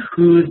understand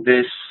who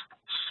this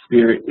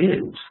Spirit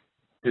is,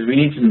 because we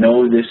need to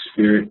know this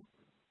Spirit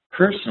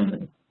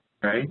personally,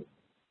 right?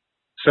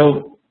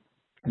 So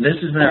this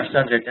has been our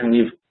subject, and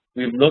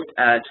we've looked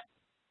at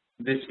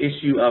this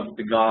issue of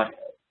the Godhead,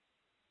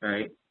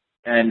 right?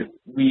 And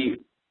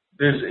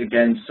there's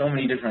again so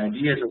many different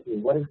ideas of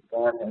what is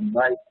Godhead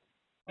like,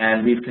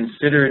 and we've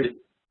considered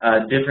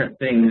different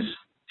things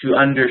to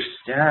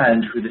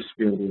understand who the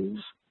Spirit is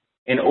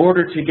in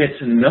order to get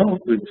to know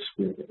who the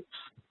Spirit is.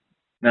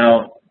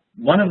 Now,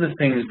 one of the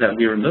things that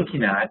we were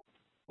looking at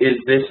is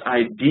this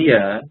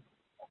idea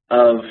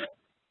of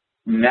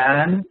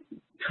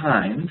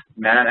mankind,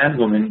 man and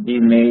woman,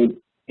 being made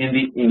in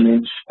the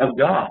image of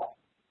God.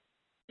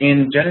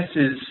 In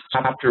Genesis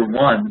chapter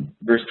 1,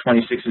 verse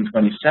 26 and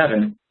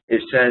 27,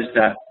 it says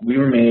that we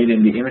were made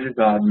in the image of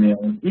God, male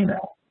and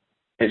female.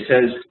 It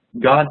says,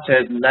 God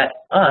said, let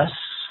us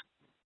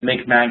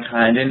make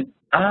mankind in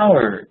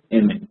our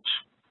image.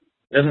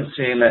 It doesn't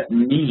say, let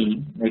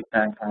me make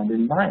mankind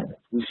in my image.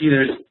 We see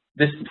there's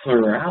this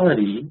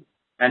plurality,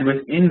 and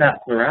within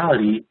that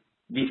plurality,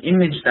 the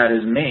image that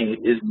is made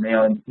is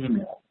male and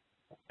female.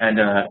 And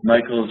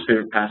Michael's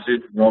favorite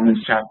passage, Romans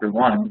chapter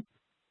 1,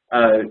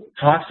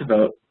 talks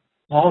about,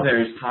 Paul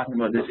there is talking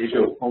about this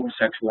issue of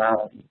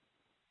homosexuality.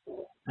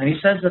 And he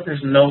says that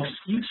there's no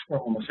excuse for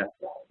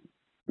homosexuality,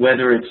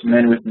 whether it's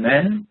men with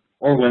men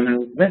or women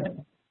with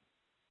women.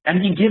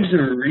 And he gives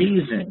a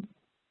reason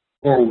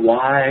for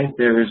why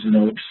there is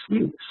no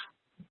excuse.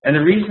 And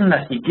the reason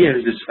that he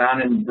gives is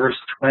found in verse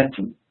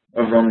 20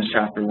 of Romans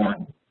chapter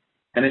 1.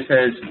 And it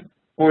says,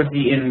 for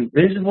the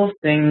invisible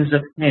things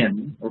of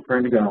him,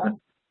 referring to God,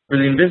 for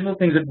the invisible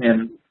things of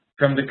him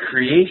from the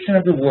creation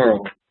of the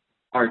world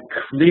are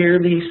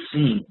clearly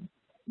seen,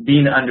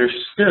 being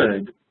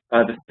understood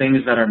by the things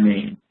that are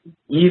made,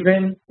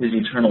 even his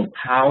eternal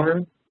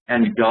power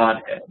and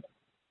Godhead,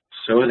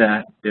 so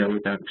that they are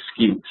without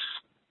excuse.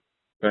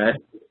 Go ahead.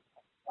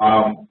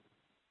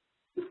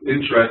 It's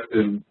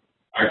interesting,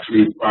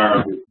 actually,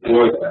 prior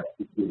before that,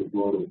 to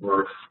go to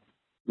verse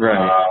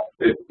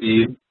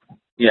 15.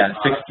 Yeah,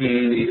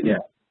 16, yeah.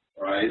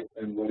 Right,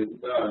 and what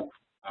it does,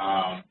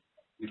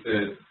 he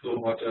says, so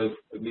much as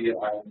to me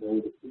I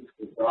know the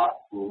priesthood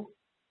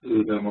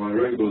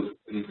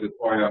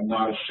I'm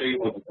not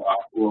ashamed of the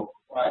gospel of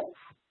Christ.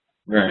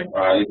 Right.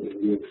 Right?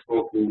 We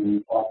spoke when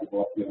we talked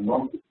about the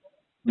anointed.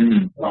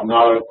 Mm-hmm. I'm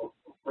not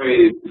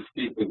afraid to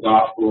speak the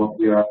gospel of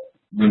the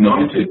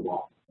anointed one.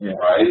 Yeah.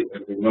 Right?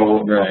 And we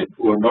know right.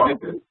 who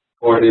anointed.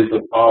 For it is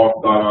the power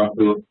of God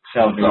unto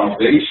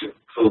salvation.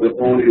 So the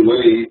only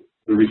way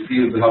to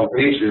receive the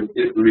salvation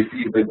is to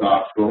receive the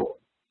gospel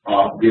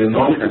of the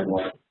anointed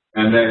one.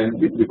 And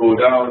then if you go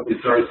down,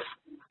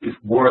 it's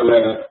more or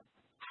less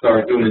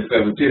start doing in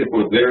 17.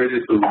 For there it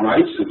is the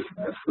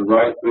righteousness, the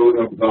right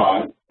doing of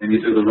God, and he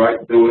said the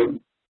right doing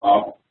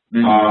of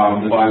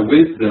by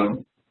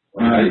wisdom,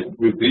 right,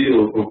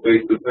 revealed from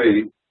faith to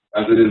faith,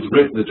 as it is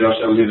written, the just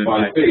shall live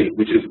by faith,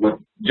 which is what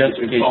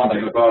justification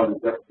talking about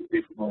is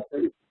justification by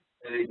faith.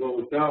 And it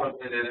goes down,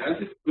 and then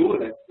as it's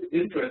doing it, the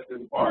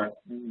interesting part,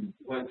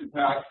 when to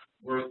pass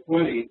verse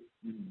 20,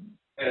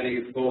 and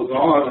it goes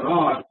on and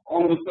on,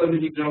 all of a sudden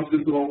he jumps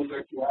into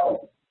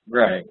homosexuality.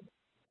 Right.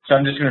 So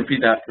I'm just going to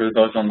repeat that for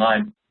those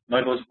online.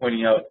 Michael was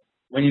pointing out,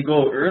 when you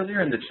go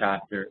earlier in the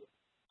chapter,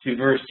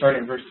 to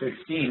starting in verse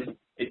 16,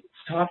 it's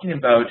talking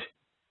about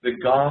the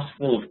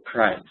gospel of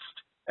Christ.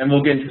 And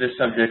we'll get into the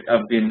subject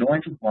of the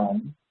anointed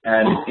one,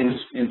 and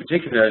in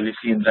particular, as we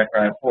see in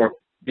Zechariah 4,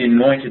 the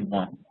anointed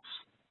ones.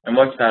 And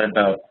what's that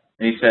about?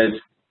 And he says,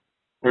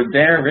 for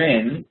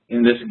therein,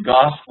 in this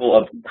gospel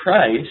of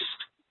Christ,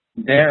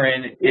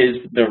 therein is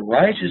the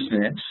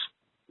righteousness,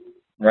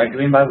 right,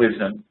 given by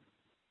wisdom,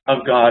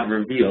 of God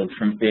revealed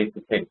from faith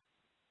to faith.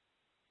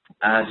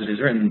 As it is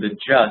written, the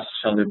just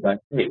shall live by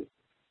faith.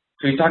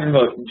 So he's talking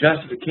about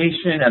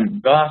justification and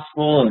the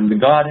gospel and the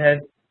Godhead,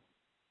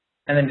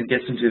 and then it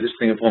gets into this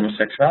thing of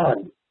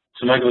homosexuality.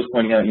 So Michael was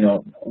pointing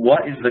out,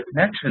 what is the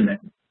connection there?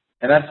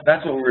 And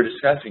that's what we're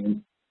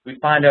discussing. We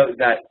find out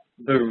that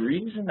the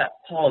reason that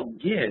Paul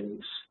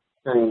gives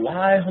for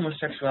why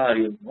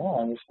homosexuality is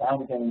wrong is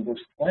found again in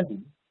verse 20,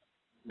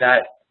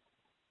 that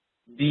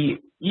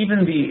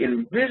even the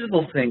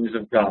invisible things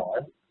of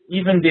God,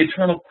 even the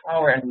eternal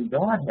power and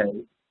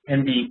Godhead,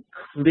 can be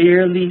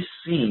clearly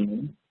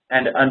seen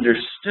and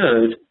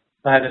understood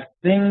by the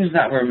things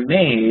that were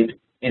made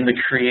in the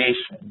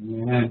creation.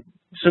 Yeah.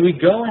 So we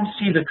go and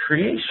see the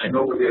creation,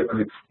 Nobody has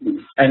an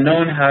excuse. and no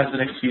one has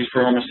an excuse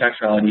for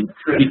homosexuality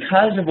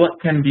because of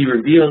what can be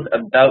revealed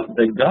about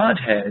the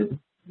Godhead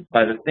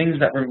by the things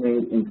that were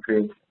made in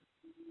creation.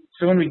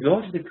 So when we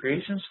go to the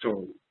creation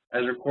story,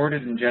 as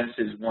recorded in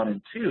Genesis 1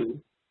 and 2,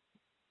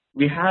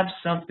 we have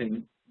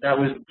something that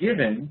was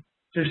given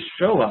to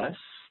show us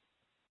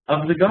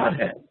of the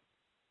Godhead.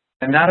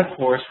 And that, of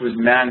course, was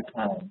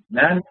mankind.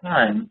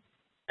 Mankind,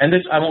 and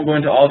this, I won't go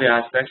into all the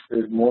aspects,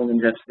 there's more than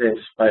just this,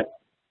 but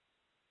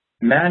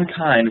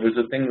mankind was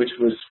a thing which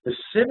was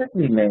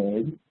specifically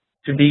made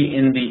to be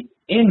in the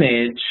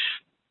image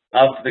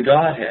of the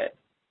Godhead.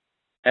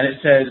 And it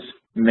says,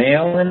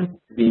 male and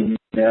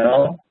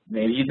female,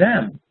 maybe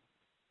them.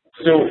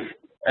 So,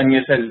 and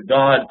it says,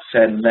 God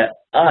said, let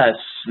us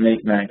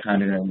make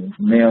mankind in our image,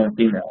 male and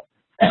female.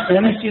 So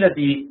when we see that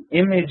the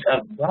image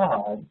of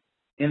God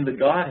in the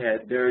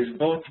Godhead, there is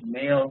both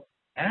male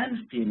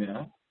and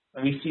female,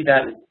 and we see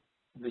that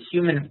the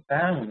human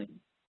family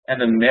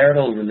and the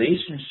marital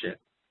relationship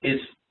is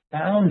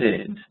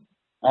founded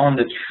on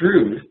the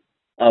truth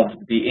of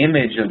the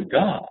image of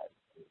God.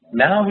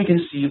 Now we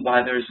can see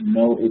why there's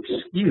no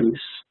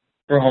excuse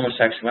for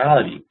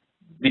homosexuality.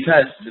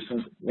 Because,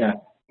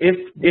 if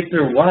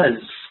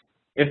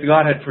the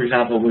Godhead, for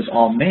example, was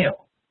all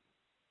male,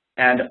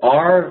 and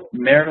our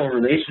marital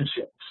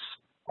relationships,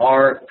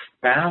 our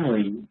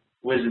family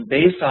was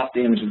based off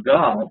the image of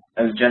God,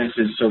 as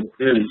Genesis so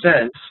clearly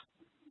says,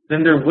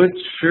 then there would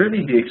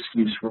surely be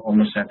excuse for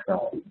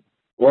homosexuality.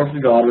 Or if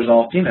the God was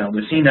all female.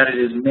 But seeing that it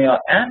is male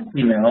and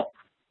female,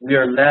 we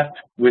are left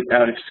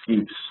without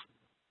excuse.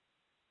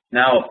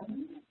 Now,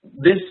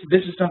 this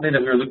is something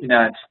that we're looking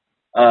at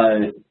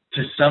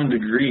to some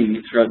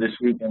degree throughout this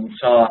week, and we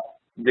saw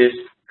this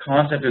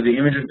concept of the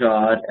image of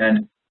God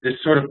and this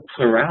sort of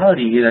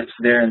plurality that's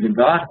there in the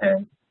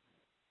Godhead,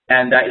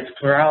 and that it's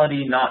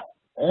plurality not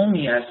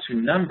only as to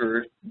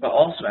number, but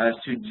also as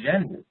to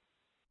gender.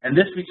 And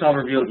this we saw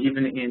revealed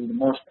even in the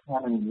most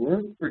common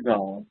word for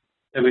God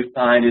that we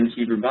find in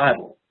Hebrew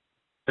Bible.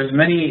 There's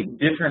many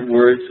different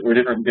words, or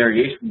different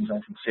variations, I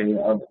should say,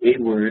 of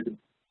a word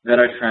that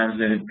are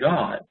translated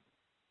God.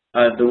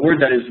 The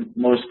word that is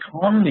most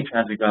commonly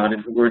translated God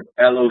is the word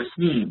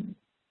Elohim.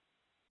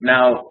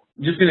 Now,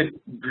 I'm just going to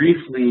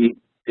briefly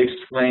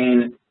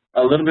explain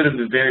a little bit of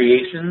the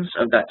variations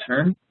of that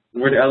term. The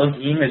word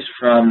Elohim is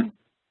from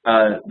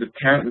the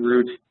parent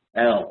root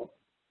El.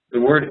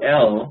 The word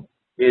El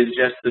is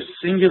just the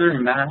singular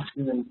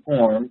masculine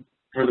form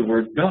for the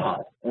word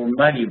God, or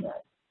mighty one.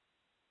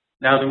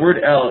 Now, the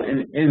word El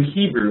in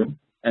Hebrew,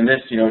 and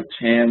this,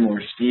 Tim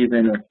or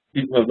Stephen or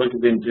people who have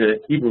looked into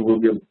Hebrew will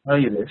be able to tell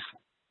you this,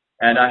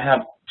 and I have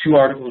 2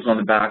 articles on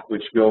the back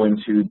which go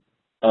into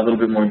a little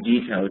bit more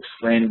detail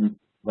explaining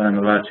what I'm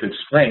about to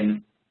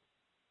explain.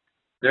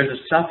 There's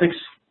a suffix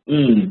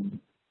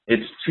im.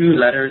 It's 2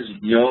 letters,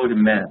 yod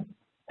mem,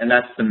 and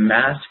that's the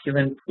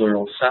masculine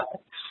plural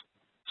suffix.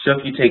 So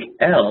if you take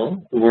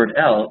El, the word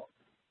El,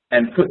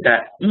 and put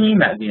that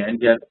im at the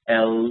end, you have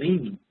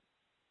Elim,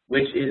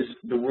 which is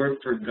the word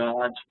for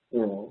God's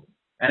plural.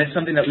 And it's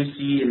something that we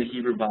see in the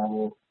Hebrew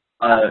Bible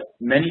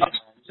many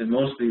times, and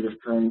mostly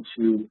referring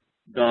to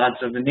gods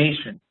of the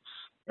nations,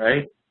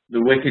 right?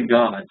 The wicked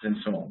gods and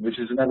so on, which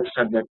is another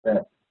subject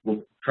that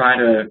we'll try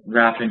to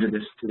wrap into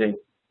this today.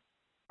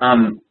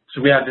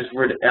 So we have this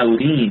word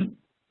Elim,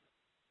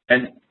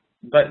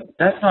 but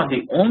that's not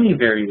the only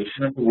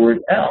variation of the word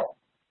El.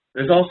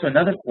 There's also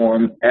another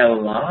form,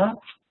 Elah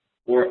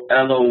or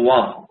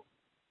Eloah,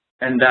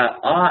 and that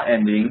ah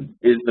ending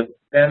is the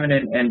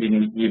feminine ending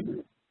in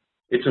Hebrew.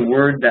 It's a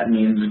word that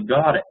means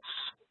goddess.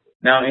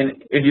 Now,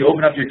 if you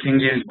open up your King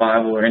James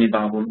Bible or any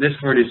Bible, this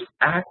word is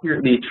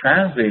accurately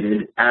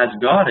translated as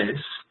goddess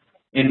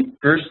in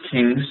 1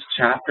 Kings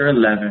chapter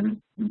 11,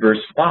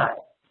 verse 5.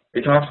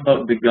 It talks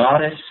about the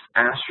goddess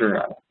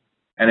Asherah,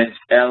 and it's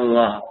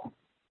Elah,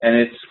 and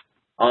it's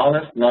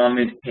Aleph,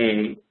 Lamed,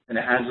 He, and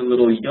it has a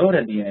little yod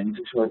at the end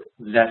to show it's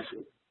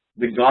possessive.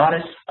 The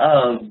goddess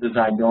of the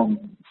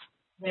Zidonians.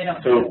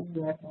 So,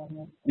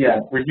 yeah,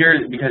 we're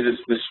here because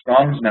it's the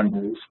Strong's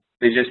numbers.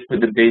 They just put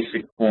the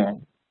basic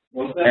form.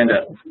 And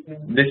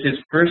this is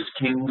 1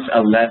 Kings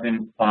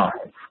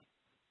 11:5.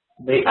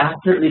 They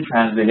accurately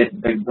translate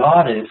it, the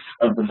goddess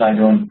of the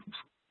Zidonians.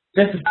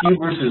 Just a few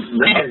verses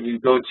later, you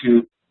go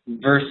to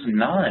verse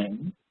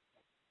 9,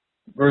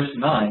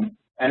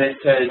 and it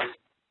says,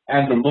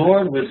 and the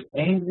Lord was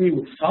angry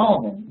with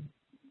Solomon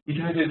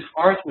because his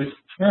heart was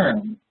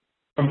turned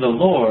from the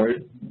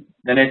Lord.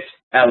 Then it's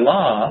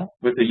Allah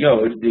with the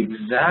yod, the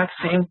exact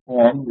same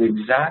form, the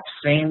exact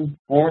same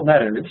 4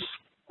 letters,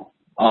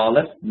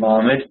 Aleph,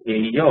 Lamed,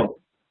 He, Yod.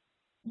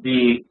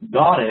 The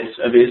goddess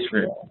of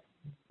Israel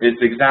is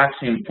the exact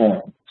same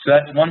form. So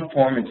that's one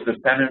form, it's the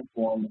feminine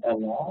form,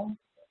 Elah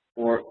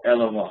or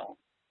Eloah.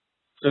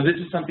 So this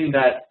is something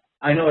that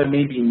I know it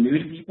may be new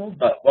to people,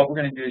 but what we're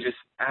going to do is just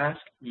ask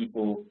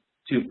people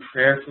to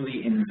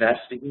prayerfully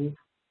investigate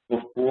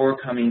before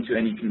coming to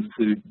any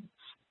conclusions,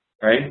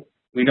 right?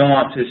 We don't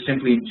want to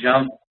simply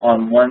jump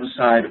on one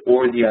side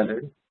or the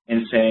other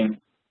and saying,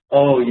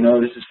 oh, you know,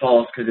 this is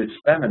false because it's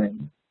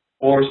feminine,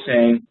 or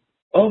saying,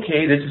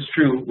 okay, this is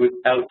true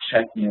without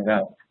checking it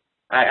out.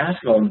 I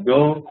ask them,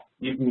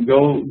 you can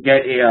go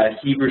get a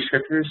Hebrew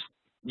scriptures.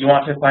 You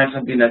want to find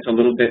something that's a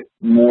little bit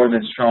more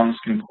than Strong's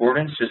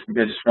Concordance, just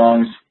because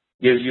Strong's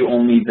gives you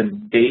only the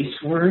base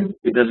word.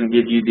 It doesn't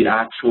give you the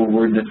actual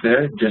word that's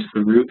there, just the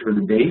root or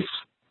the base.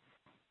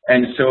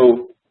 And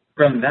so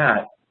from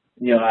that,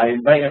 you know, I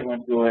invite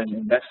everyone to go ahead and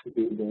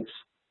investigate this.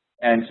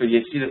 And so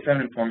you see the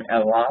feminine form,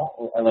 Elah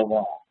or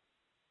Eloah.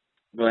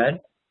 Go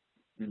ahead.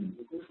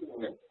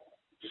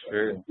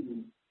 Sure.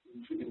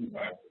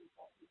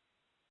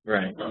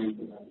 Right.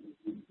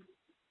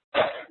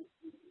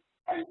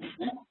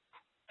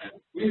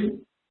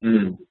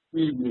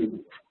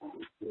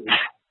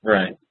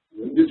 Right.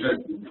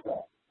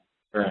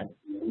 Right.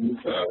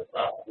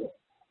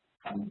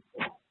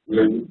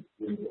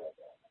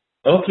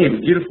 Okay,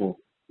 beautiful.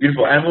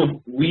 Beautiful.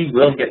 And we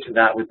will get to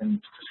that within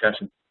this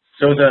discussion.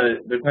 So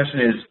the question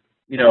is,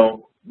 you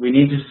know, we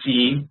need to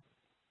see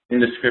in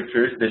the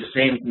scriptures the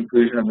same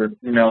conclusion of the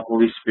female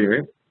Holy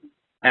Spirit.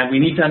 And we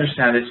need to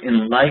understand this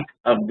in light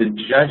of the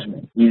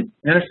judgment. You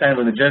understand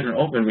when the judgment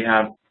opened, we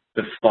have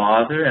the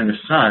Father and the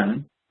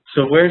Son.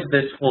 So where's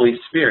this Holy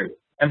Spirit?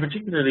 And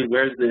particularly,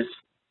 where's this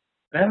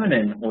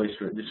feminine Holy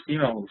Spirit, this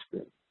female Holy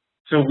Spirit?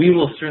 So we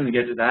will certainly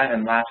get to that.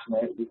 And last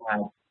night we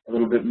had a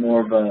little bit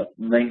more of a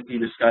lengthy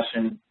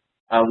discussion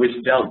which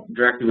dealt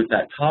directly with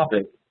that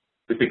topic,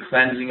 with the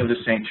cleansing of the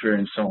sanctuary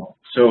and so on.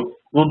 So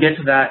we'll get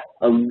to that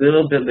a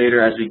little bit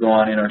later as we go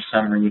on in our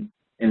summary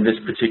in this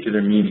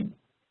particular meeting.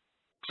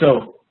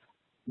 So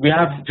we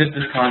have just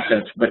this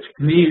concept, but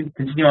to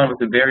continue on with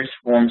the various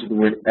forms of the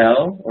word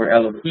El or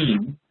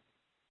Elohim,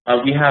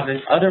 we have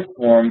this other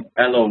form,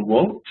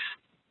 Elowot.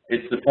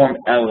 It's the form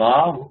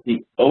Elah with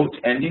the ot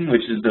ending,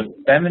 which is the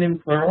feminine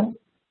plural,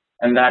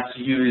 and that's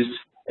used,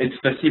 it's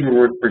the Hebrew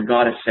word for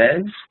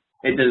goddesses.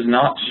 It does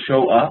not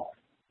show up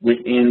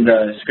within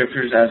the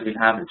scriptures as we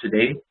have it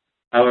today.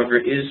 However,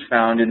 it is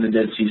found in the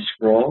Dead Sea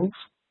Scrolls.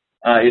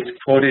 It's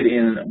quoted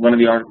in one of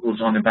the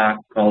articles on the back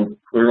called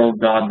Plural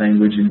God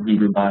Language in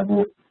Hebrew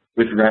Bible,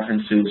 with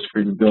references for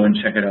you to go and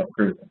check it out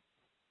further.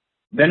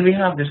 Then we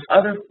have this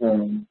other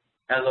form,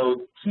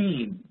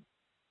 Elohim.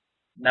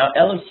 Now,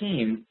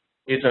 Elohim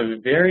is a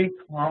very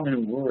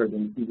common word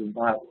in the Hebrew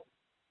Bible.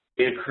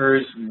 It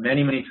occurs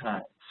many, many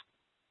times.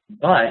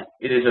 But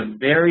it is a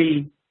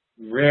very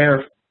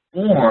rare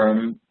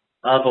form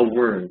of a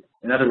word.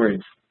 In other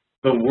words,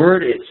 the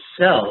word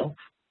itself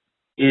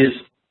is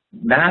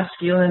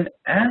masculine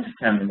and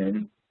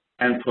feminine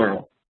and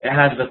plural. It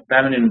has the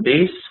feminine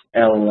base,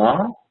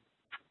 Elah,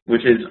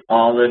 which is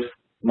Aleph,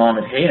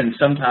 Lamed, He, and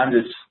sometimes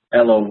it's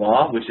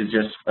Eloah, which is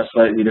just a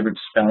slightly different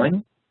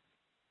spelling.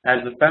 It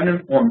has the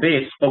feminine form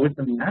base, but with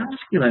the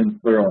masculine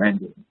plural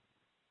ending.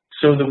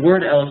 So the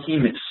word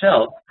Elohim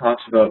itself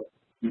talks about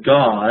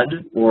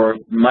God or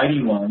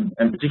mighty one,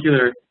 in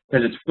particular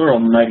because it's plural,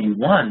 mighty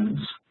ones,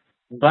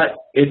 But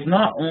it's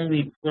not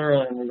only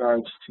plural in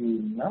regards to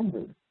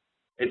number.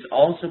 It's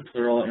also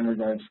plural in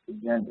regards to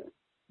gender.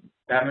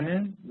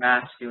 Feminine,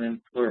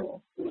 masculine,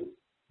 plural.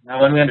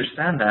 Now, when we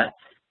understand that,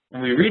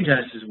 when we read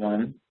Genesis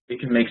 1, it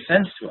can make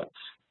sense to us.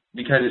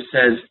 Because it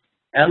says,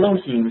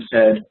 Elohim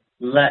said,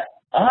 let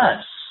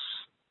us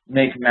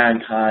make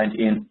mankind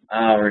in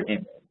our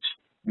image,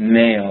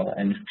 male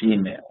and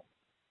female.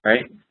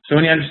 Right? So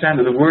when you understand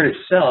that the word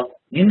itself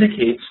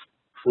indicates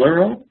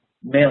plural,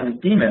 male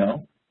and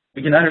female,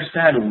 we can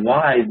understand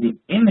why the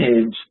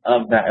image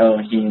of that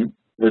Elohim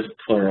was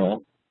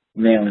plural,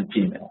 male and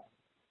female.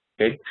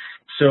 Okay?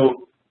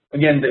 So,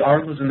 again, the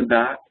articles in the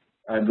back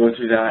go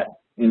through that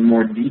in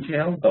more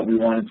detail, but we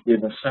wanted to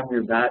give a summary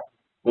of that,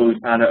 what we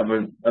found out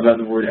about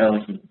the word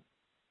Elohim.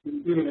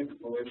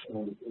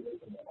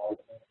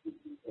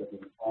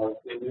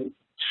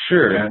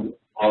 Sure. And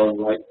our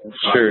likeness,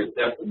 sure. The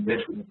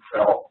definition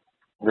itself.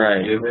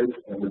 Right. Image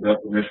and the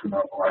definition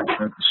of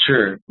likeness.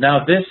 Sure.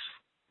 Now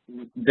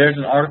there's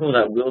an article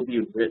that will be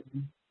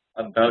written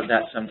about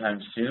that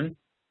sometime soon,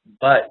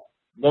 but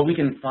what we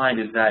can find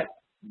is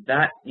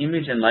that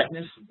image and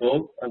likeness,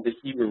 both of the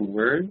Hebrew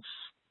words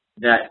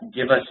that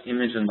give us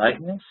image and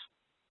likeness,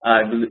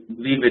 I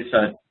believe it's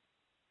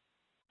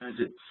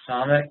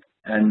Samek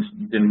and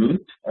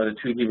Demut are the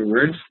two Hebrew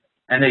words,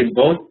 and they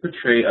both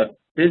portray a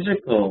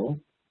physical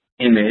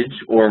image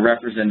or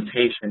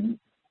representation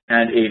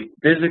and a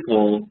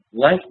physical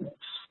likeness.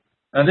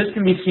 Now this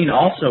can be seen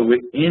also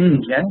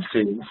within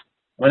Genesis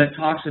when it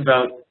talks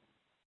about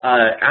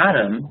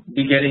Adam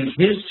begetting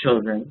his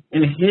children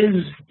in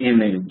his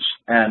image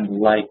and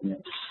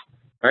likeness.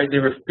 Right? They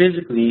were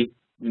physically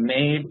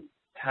made,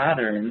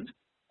 patterned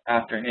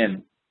after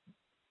him.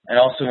 And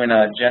also in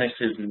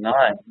Genesis 9,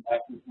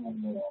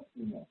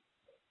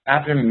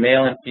 after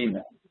male and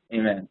female.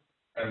 Amen.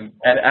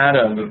 And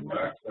Adam. The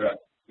fact that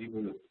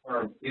even the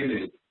term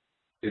image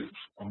is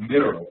a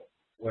mirror.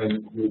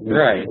 When you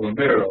right. a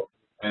mirror,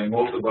 and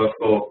most of us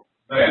go,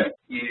 man,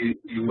 he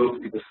looks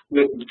at the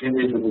split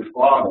image of his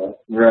father,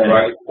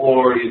 right?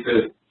 Or he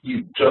says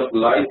he's just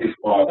like his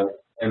father,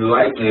 and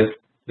likeness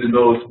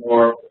denotes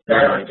more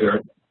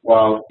character,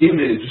 while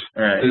image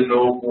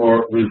denotes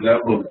more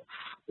resemblance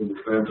in the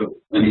sense of,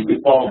 and he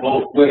can fall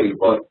both ways,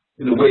 but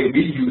in the way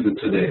we use it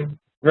today.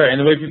 Right, and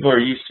the way people are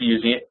used to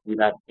using it, we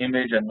have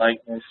image and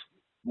likeness,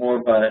 more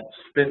of a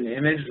spitting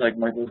image, like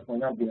Michael was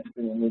pointing out, being a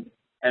spitting image,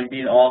 and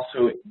being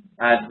also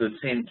as the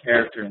same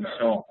character and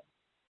so on.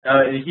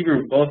 Now, in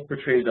Hebrew, both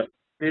portrays a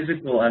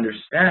physical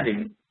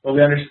understanding, but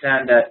we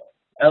understand that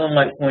Ellen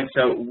White points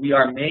out we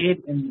are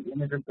made in the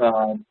image of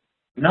God,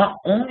 not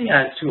only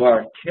as to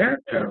our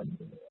character,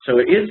 so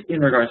it is in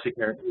regards to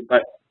character,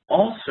 but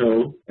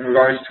also in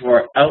regards to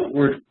our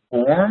outward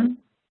form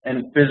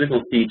and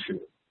physical features.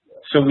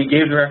 So we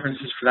gave the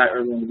references for that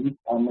earlier in the week.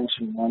 I'll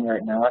mention one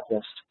right now,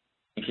 just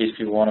in case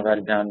people want to write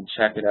it down and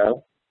check it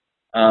out.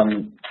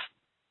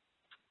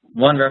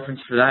 One reference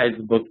for that is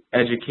the book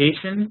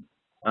Education,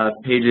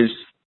 pages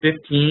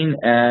 15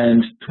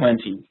 and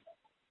 20.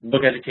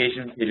 Book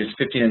Education, pages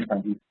 15 and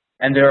 20.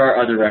 And there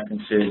are other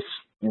references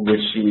in which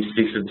she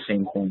speaks of the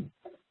same thing.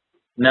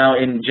 Now,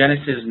 in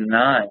Genesis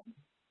 9,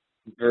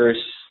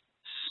 verse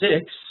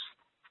 6,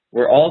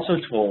 we're also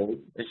told,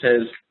 it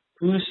says,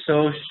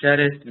 whoso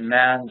sheddeth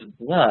man's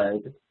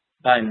blood,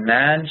 by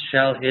man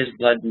shall his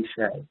blood be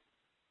shed.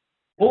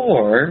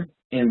 For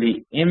in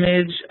the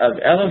image of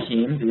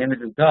Elohim, the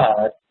image of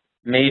God,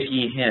 made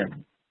he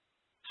him.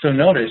 So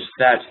notice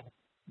that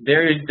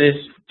there is this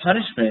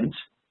punishment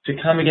to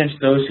come against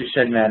those who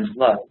shed man's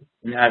blood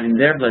and having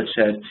their blood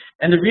shed.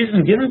 And the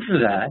reason given for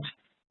that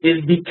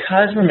is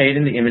because we're made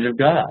in the image of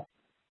God.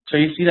 So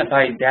you see that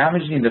by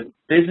damaging the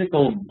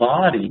physical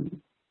body,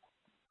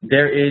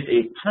 there is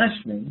a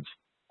punishment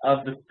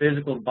of the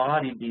physical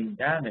body being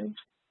damaged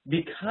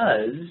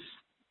because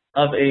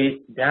of a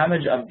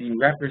damage of the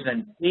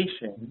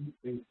representation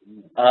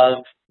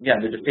of,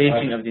 the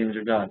defacing of the image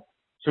of God.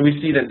 So we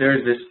see that there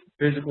is this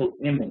physical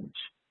image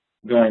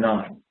going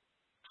on.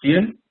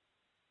 Stephen?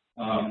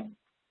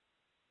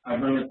 I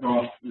run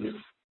across this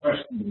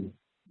question.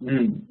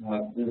 There's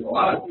a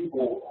lot of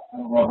people, I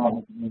don't know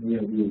how many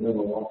of you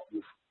ever watched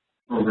this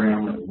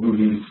program or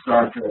movie,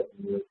 Star Trek,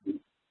 with the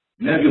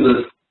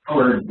nebulous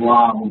colored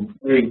blob in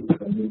space,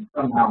 and it's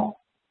somehow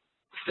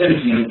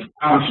sentient,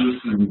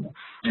 conscious,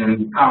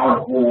 and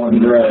powerful,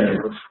 and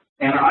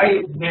and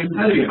I can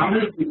tell you how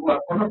many people I've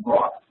come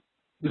across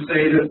to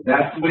say that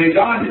that's the way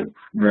God is.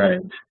 Right.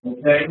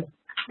 Okay?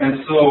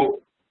 And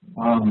so, a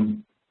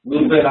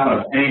little bit out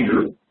of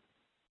anger,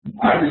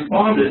 I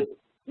responded,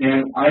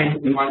 and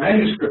in my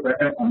manuscript,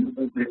 I have one.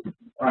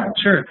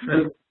 Sure.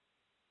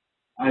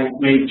 I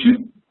made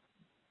two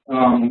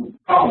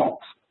columns.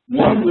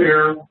 One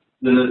where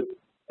the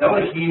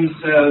Elohim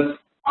says,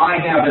 I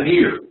have an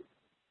ear.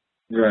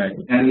 Right.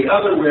 And the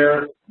other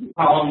where the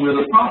column where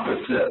the prophet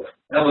says,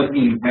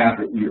 Elohim has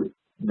an ear.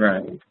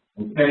 Right.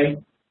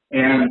 Okay?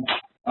 And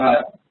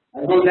I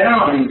go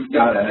down, he's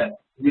got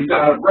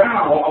a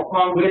brow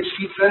upon which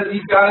he says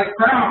he's got a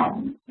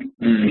crown.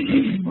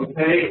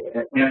 Okay,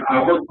 and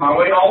I worked my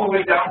way all the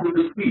way down to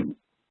the feet,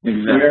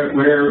 Exactly.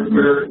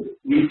 where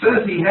he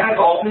says he has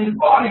all these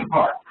body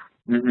parts.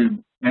 Mm-hmm.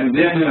 And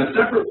then in a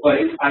separate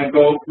place, I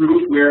go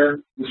through where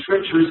the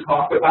scriptures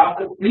talk about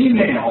the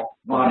female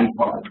body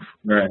parts.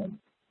 Right.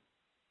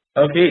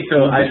 Okay,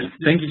 so I just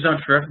thank you so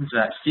much for referencing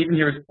that. Stephen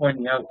here was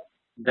pointing out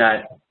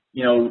that,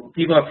 you know,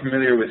 people are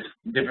familiar with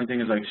different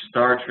things like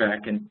Star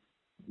Trek, and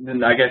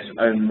then I guess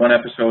in one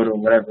episode or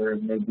whatever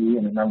it may be,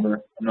 in a number,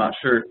 I'm not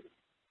sure,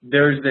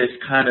 there's this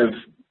kind of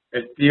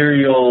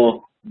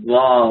ethereal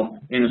blob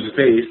in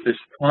space, this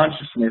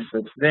consciousness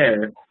that's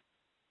there.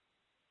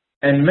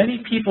 And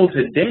many people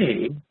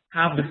today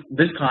have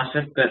this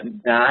concept that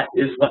that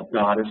is what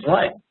God is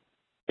like.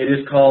 It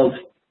is called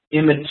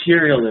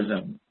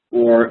immaterialism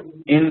or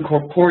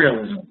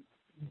incorporealism.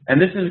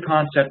 And this is a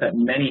concept that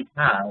many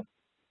have.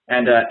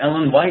 And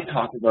Ellen White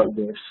talked about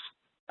this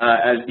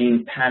as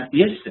being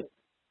pantheistic.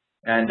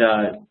 And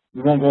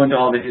we won't go into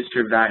all the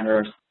history of that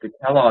or the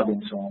Kellogg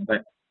and so on,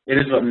 but it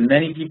is what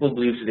many people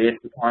believe today.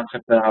 It's the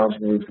concept that I was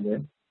raised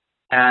with.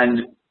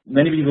 And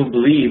many people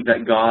believe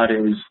that God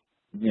is,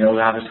 you know, we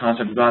have this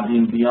concept of God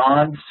being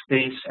beyond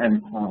space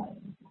and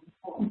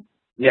time.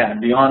 Yeah,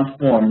 beyond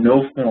form,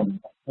 no form,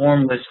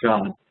 formless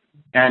God.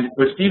 And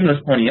what Stephen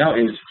was pointing out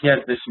is he has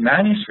this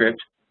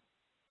manuscript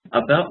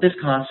about this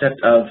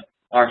concept of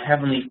our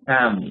heavenly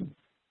family.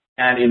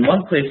 And in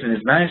one place in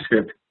his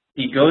manuscript,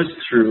 he goes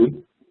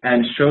through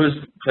and shows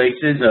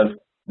places of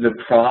the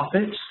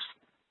prophets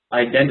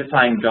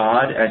identifying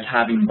God as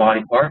having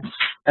body parts,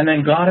 and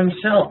then God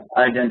himself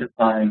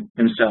identifying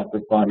himself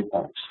with body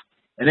parts.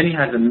 And then he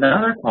has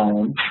another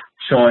column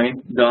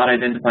showing God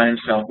identifying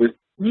himself with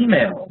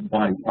female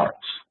body parts.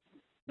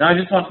 Now, I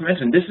just want to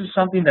mention, this is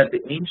something that the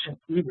ancient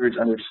Hebrews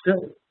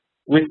understood.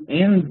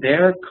 Within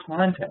their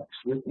context,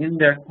 within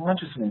their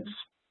consciousness,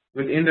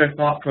 within their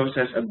thought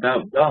process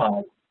about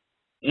God,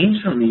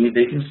 anciently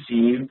they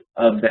conceived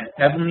of the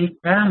heavenly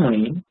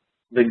family,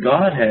 the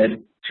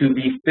Godhead, to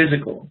be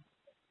physical.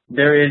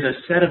 There is a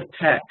set of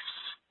texts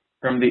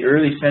from the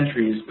early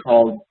centuries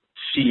called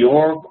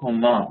Shior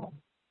Komah,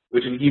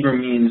 which in Hebrew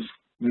means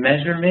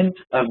measurement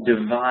of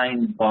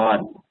divine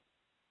body.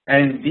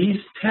 And in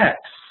these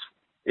texts,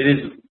 it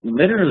is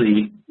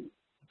literally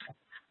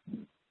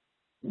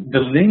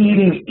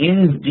delineating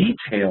in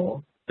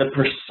detail the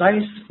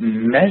precise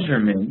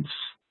measurements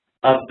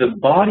of the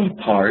body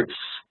parts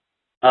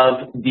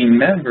of the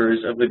members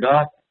of the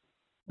Godhead.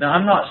 Now,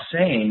 I'm not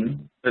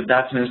saying that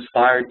that's an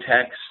inspired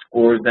text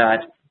or that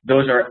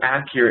those are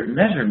accurate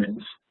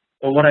measurements,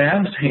 but what I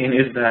am saying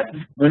is that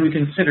when we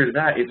consider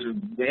that, it's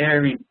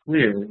very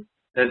clear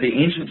that the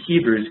ancient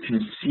Hebrews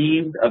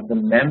conceived of the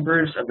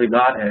members of the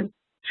Godhead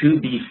to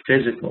be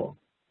physical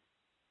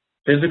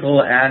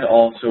and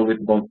also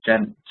with both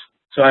genders.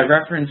 So I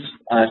referenced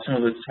some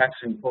of the texts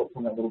and quote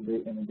from that a little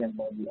bit, and again,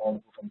 one of the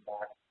articles comes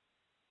back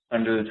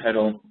under the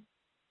title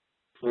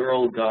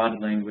Plural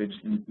God Language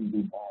in the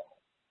Hebrew Bible.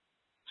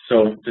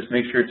 So just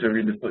make sure to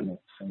read the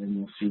footnotes, and then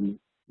you'll see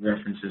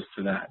references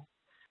to that.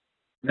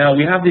 Now,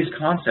 we have these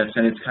concepts,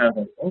 and it's kind of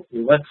like,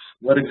 okay,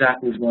 what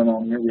exactly is going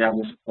on here? We have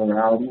this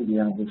plurality, we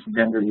have this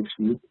gender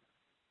issue.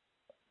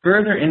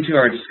 Further into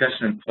our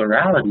discussion of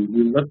plurality,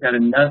 we looked at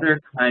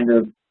another kind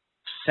of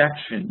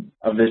section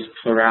of this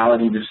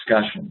plurality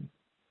discussion,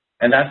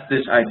 and that's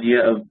this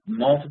idea of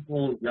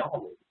multiple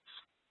Yahwehs.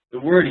 The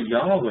word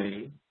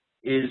Yahweh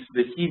is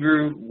the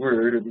Hebrew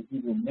word or the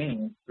Hebrew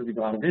name for the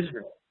God of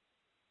Israel.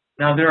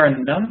 Now, there are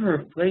a number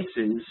of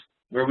places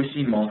where we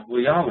see multiple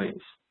Yahwehs.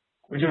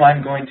 Would you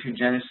mind going to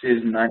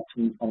Genesis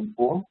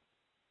 19:24?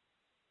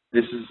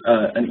 This is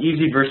an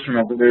easy verse to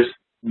remember. There's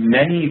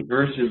many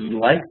verses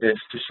like this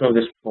to show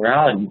this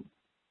plurality.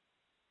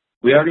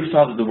 We already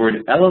saw that the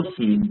word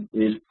Elohim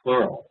is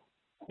plural.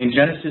 In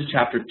Genesis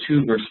chapter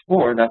 2, verse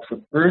 4, that's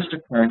the first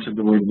occurrence of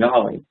the word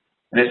Yahweh.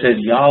 And it says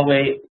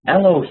Yahweh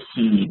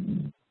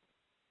Elohim.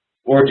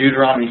 Or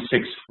Deuteronomy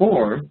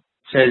 6:4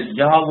 says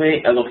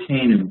Yahweh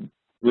Eloheinu,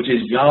 which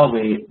is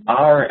Yahweh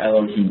our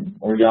Elohim,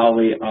 or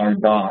Yahweh our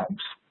gods.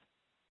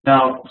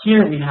 Now,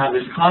 here we have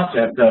this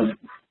concept of,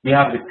 we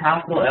have the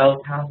capital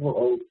L, capital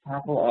O,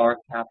 capital R,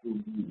 capital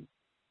D.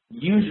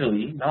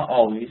 Usually, not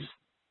always,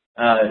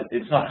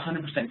 it's not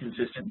 100%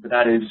 consistent, but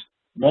that is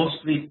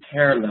mostly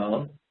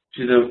parallel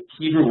to the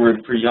Hebrew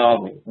word for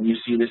Yahweh, when you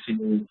see this in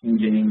the King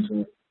James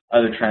or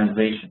other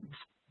translations.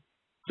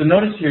 So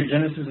notice here,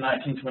 Genesis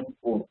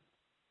 19:24.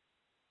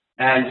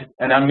 And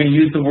I'm going to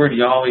use the word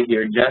Yahweh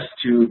here just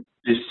to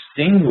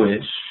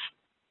distinguish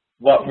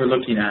what we're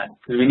looking at,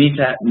 because we need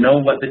to know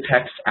what the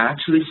text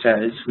actually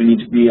says. We need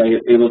to be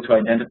able to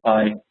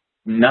identify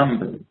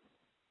number.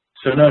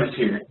 So notice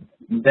here,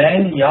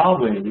 then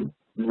Yahweh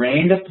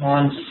rained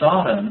upon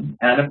Sodom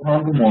and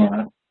upon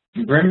Gomorrah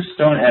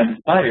brimstone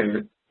and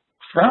fire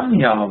from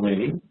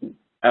Yahweh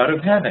out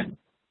of heaven.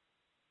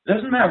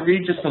 Doesn't that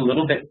read just a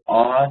little bit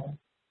odd?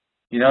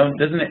 You know,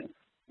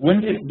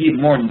 wouldn't it be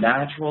more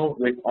natural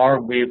with our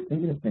way of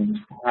thinking of things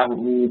to have it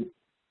read,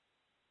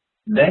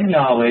 then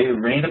Yahweh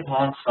rained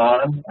upon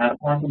Sodom and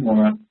upon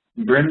Gomorrah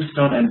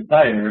brimstone and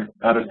fire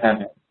out of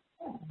heaven?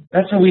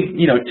 That's how we,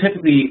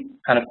 typically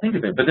kind of think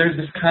of it. But there's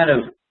this kind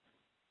of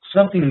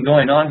something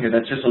going on here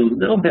that's just a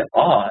little bit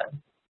odd,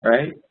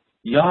 right?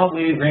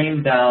 Yahweh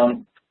rained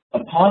down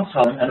upon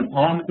Sodom and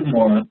upon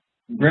Gomorrah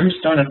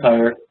brimstone and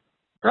fire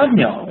from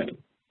Yahweh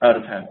out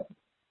of heaven.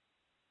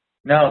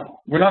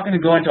 Now, we're not going to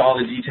go into all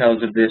the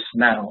details of this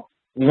now.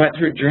 We went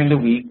through it during the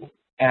week,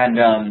 and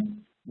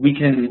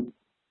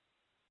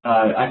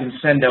I can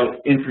send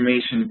out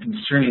information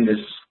concerning this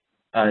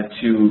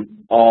to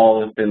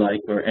all if they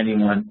like, or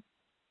anyone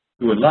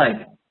who would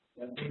like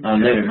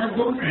later.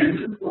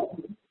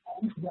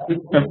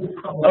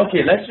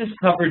 Okay, let's just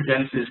cover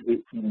Genesis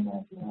 18 and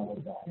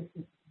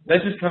 19.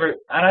 Let's just cover it,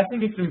 and I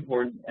think it's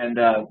important, and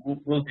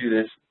we'll do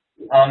this.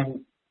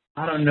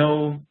 I don't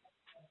know,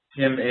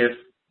 Tim,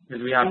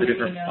 because we have the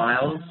different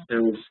files.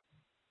 There was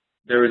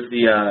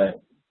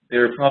they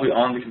were probably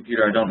on the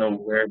computer. I don't know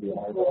where they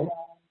are though.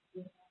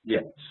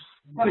 Yes.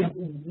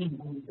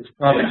 It's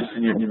probably just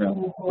in your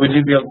email. Would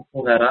you be able to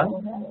pull that up?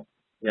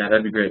 Yeah,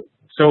 that'd be great.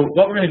 So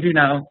what we're going to do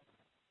now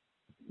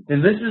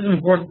is, this is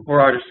important for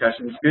our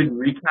discussion. It's a good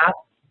recap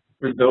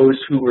for those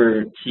who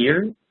were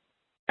here,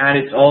 and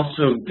it's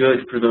also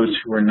good for those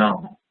who are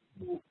not.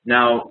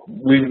 Now,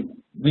 we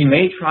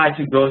may try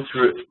to go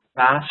through it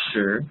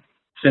faster,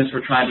 since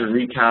we're trying to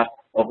recap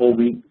a whole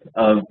week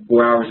of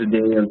 4 hours a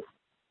day of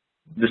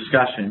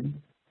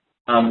discussion.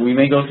 We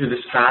may go through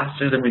this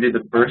faster than we did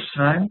the first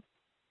time,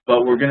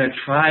 but we're going to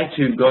try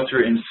to go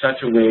through it in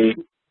such a way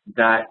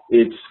that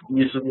it's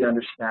easily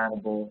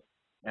understandable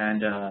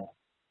and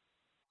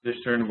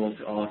discernible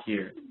to all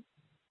here.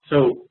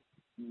 So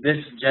this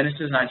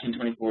Genesis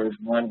 19:24 is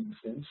one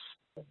instance.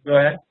 Go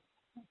ahead.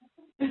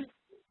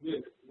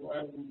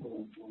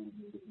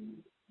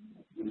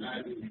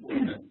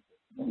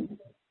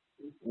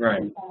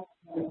 Right.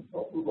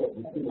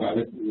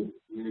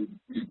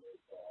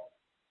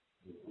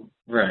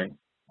 Right.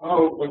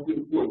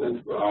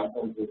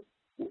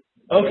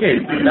 Okay,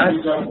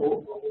 that's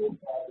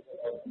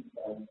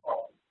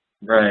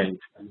right.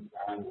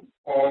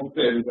 Paul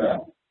says that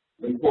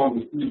when Paul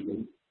was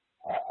speaking,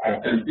 I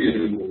can see it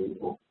in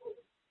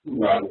the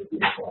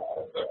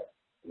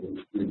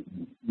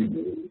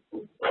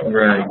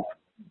right.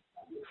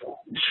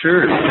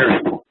 Sure.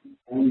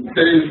 And he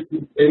says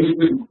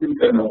anything to speak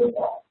another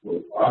gospel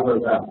other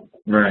than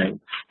right.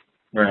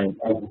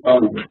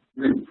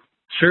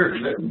 Sure.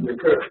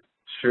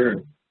 Sure.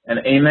 And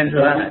amen to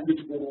that.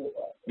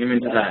 Amen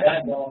to that.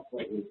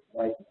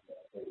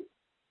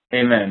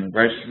 Amen.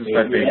 Righteousness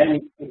by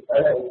faith.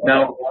 Now,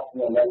 what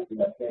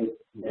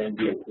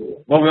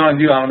we want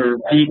to do, I want to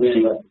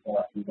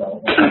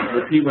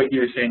repeat what you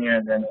were saying here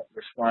and then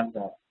respond to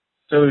that.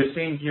 So you're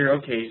saying here,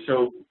 okay,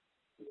 so,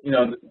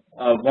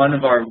 one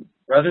of our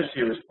brothers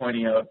here was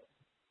pointing out,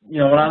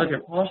 when I look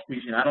at Paul's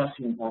preaching, I don't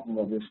see him talking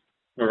about this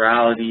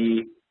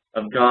plurality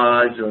of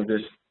gods or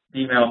this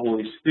female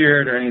Holy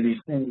Spirit or any of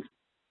these things.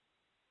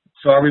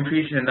 So are we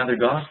preaching another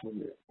gospel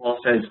here? Paul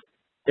says,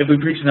 if we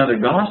preach another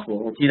gospel,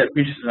 or he that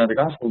preaches another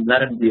gospel,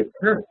 let him be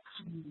accursed,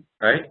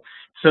 right?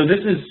 So this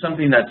is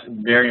something that's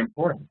very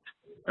important,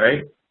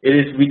 right? It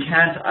is, we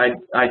can't,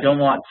 I don't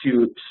want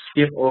to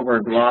skip over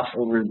or gloss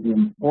over the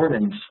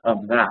importance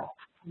of that.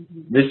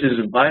 This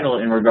is vital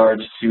in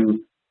regards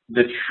to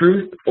the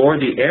truth or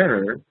the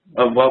error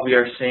of what we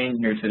are saying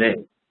here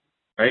today,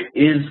 right?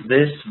 Is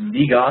this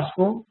the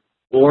gospel,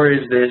 or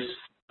is this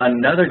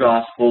another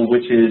gospel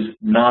which is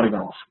not a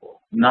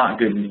gospel, not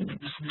good news,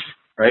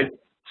 right?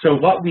 So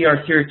what we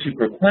are here to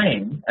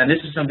proclaim, and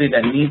this is something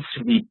that needs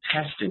to be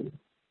tested.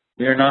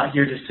 We are not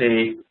here to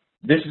say,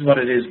 this is what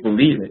it is,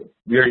 believe it.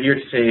 We are here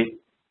to say,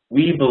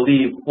 we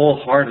believe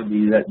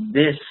wholeheartedly that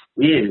this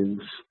is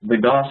the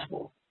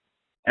gospel.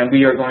 And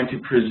we are going to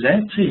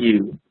present to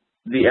you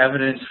the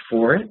evidence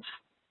for it,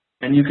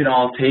 and you can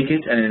all take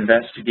it and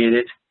investigate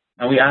it.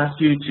 And we ask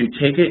you to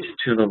take it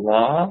to the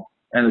law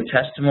and the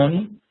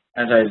testimony,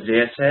 as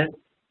Isaiah said,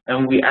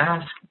 and we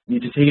ask you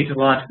to take it to the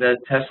law and to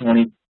that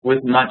testimony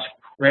with much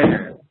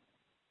prayer.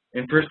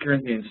 In 1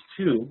 Corinthians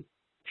 2,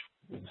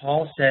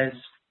 Paul says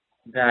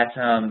that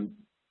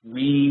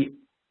we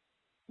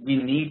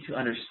need to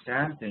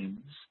understand things,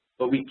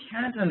 but we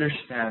can't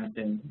understand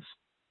things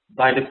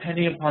by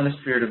depending upon the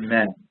spirit of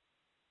men.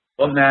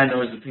 What man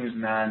knows the things of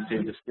man,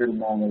 save the spirit of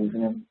man that is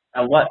in him,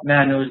 and what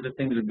man knows the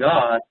things of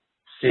God,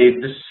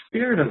 save the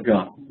Spirit of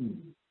God.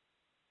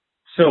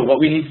 So what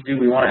we need to do,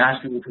 we want to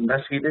ask people to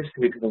investigate this,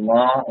 take it to the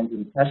law and to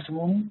the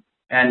testimony,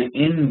 and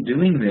in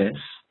doing this,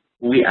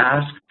 we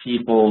ask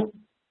people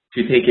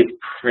to take it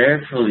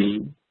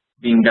prayerfully,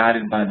 being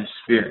guided by the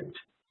Spirit.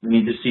 We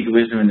need to seek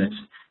wisdom in this.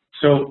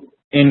 So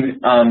in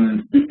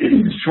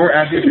short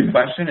answer to your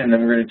question, and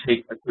then we're going to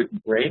take a quick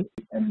break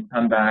and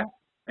come back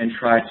and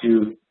try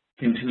to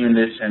continue in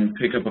this and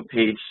pick up a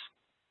pace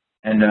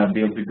and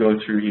be able to go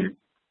through here.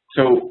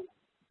 So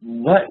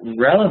what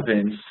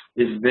relevance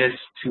is this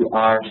to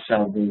our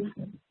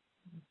salvation?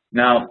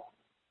 Now,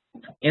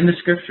 in the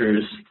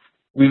scriptures,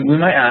 we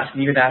might ask,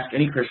 and you could ask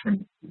any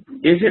Christian,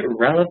 is it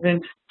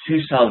relevant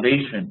to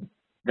salvation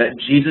that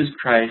Jesus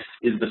Christ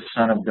is the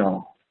Son of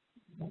God?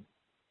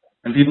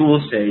 And people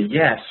will say,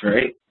 yes,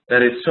 right?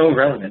 That is so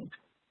relevant.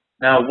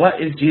 Now,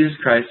 what is Jesus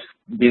Christ,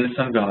 being the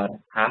Son of God,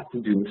 have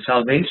to do with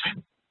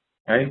salvation?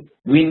 Right?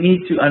 We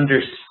need to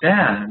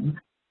understand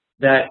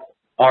that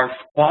our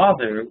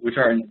Father, which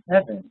are in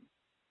heaven,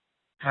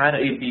 had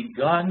a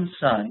begotten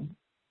Son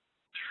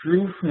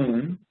through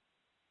whom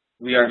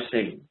we are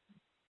saved.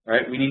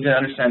 Right? We need to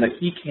understand that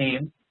He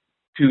came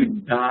to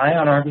die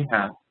on our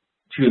behalf,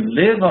 to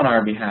live on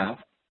our behalf,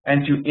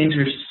 and to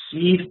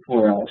intercede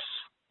for us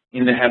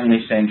in the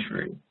heavenly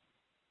sanctuary.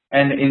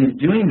 And in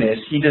doing this,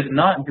 He does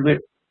not do it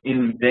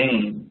in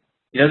vain.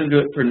 He doesn't do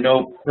it for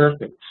no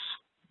purpose.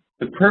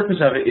 The purpose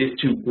of it is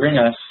to bring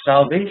us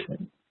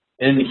salvation.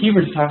 And the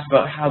Hebrews talks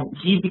about how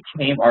He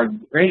became our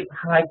great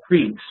high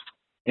priest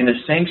in the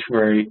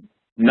sanctuary,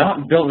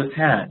 not built with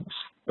hands,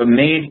 but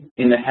made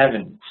in the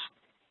heavens.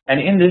 And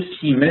in this,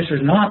 He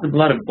ministers not the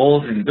blood of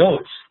bulls and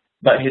goats,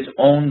 but His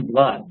own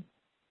blood.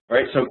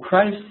 Right? So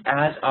Christ,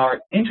 as our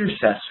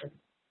intercessor,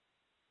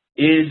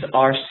 is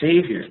our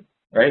Savior.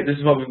 Right? This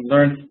is what we've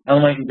learned.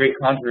 Ellen White in Great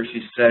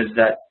Controversy says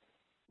that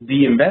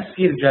the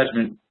investigative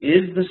judgment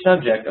is the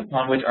subject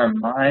upon which our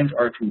minds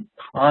are to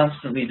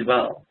constantly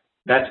develop.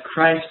 That's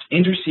Christ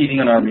interceding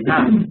on our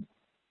behalf.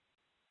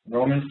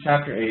 Romans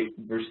chapter 8,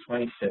 verse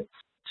 26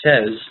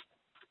 says,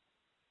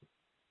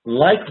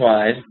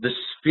 likewise, the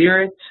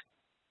Spirit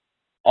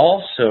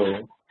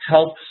also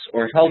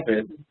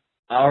helpeth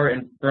our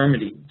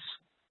infirmities.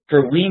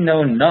 For we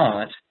know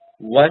not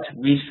what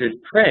we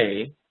should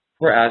pray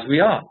for as we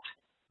ought.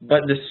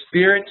 But the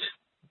Spirit,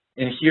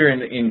 and here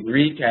in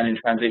Greek and in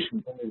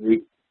translation from the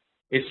Greek,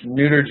 it's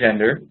neuter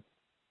gender,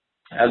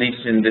 at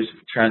least in this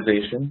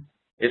translation.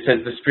 It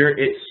says the Spirit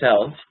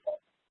itself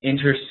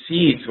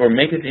intercedes or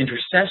maketh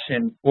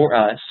intercession for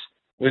us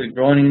with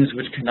groanings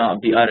which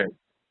cannot be uttered.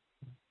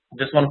 I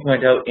just want to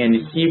point out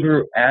in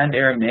Hebrew and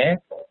Aramaic,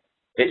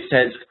 it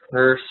says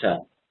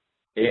herself.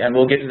 Okay? And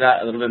we'll get to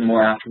that a little bit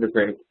more after the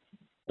break.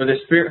 For the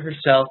Spirit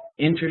herself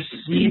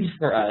intercedes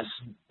for us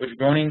with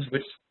groanings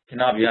which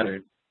cannot be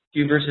uttered. A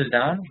few verses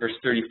down, verse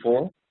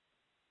 34,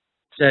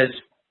 says,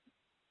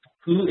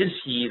 who is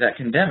he that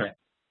condemneth?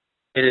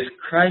 It is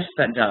Christ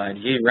that died,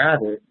 yea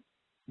rather,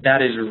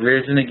 that is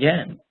risen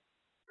again,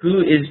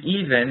 who is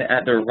even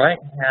at the right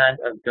hand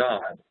of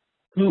God,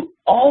 who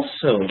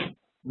also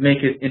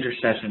maketh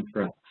intercession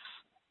for us.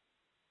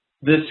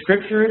 The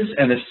Scriptures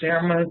and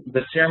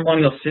the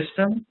ceremonial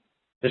system,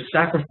 the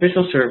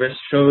sacrificial service,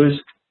 shows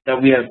that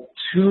we have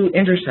two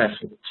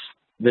intercessors,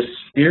 the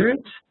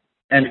Spirit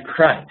and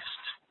Christ.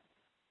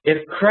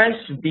 If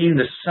Christ, being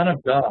the Son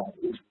of God,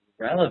 is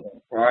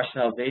relevant for our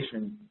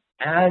salvation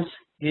as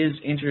His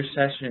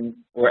intercession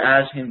or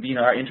as Him being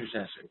our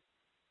intercessor,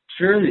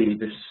 surely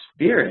the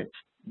Spirit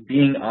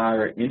being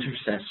our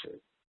intercessor,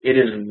 it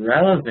is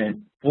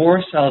relevant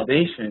for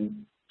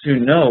salvation to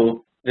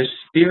know the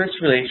Spirit's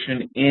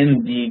relation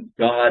in the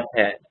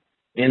Godhead,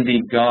 in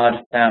the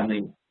God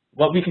family.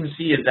 What we can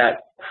see is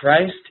that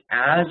Christ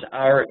as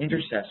our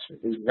intercessor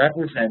is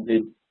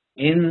represented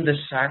in the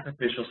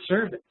sacrificial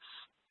service.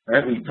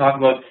 Right? We talk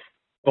about,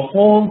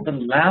 behold, the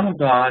Lamb of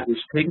God which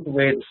taketh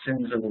away the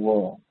sins of the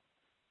world.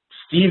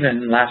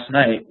 Stephen last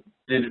night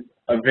did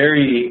a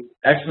very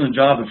excellent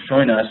job of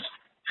showing us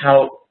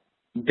how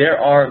there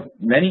are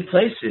many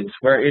places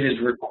where it is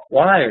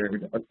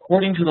required,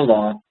 according to the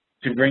law,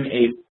 to bring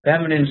a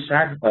feminine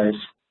sacrifice,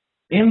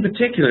 in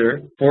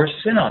particular for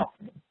sin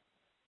offering.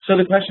 So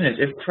the question is,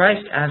 if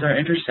Christ as our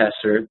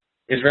intercessor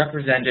is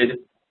represented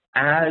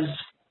as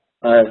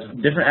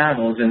different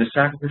animals in the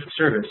sacrificial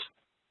service,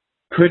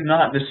 could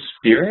not the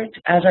Spirit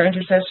as our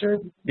intercessor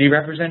be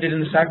represented in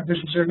the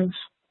sacrificial service?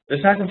 The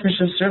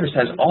sacrificial service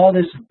has all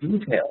this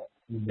detail.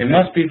 It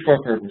must be for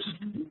a purpose.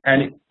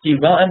 And he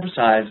well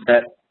emphasized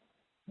that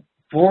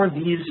for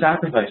these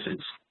sacrifices,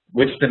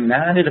 which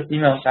demanded a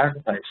female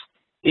sacrifice,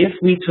 if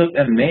we took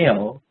a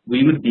male,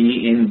 we would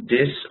be in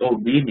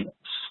disobedience.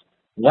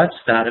 What's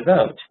that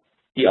about?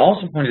 He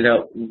also pointed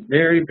out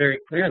very, very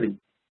clearly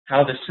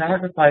how the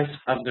sacrifice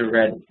of the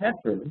red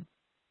heifer,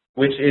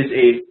 which is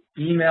a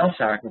female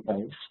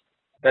sacrifice,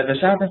 that the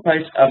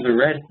sacrifice of the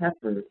red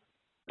heifer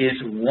is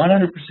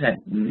 100%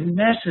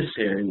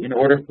 necessary in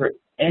order for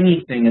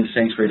anything in the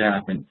sanctuary to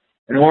happen,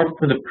 in order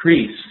for the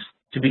priests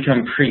to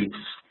become priests,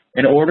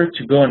 in order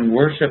to go and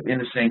worship in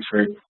the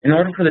sanctuary, in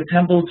order for the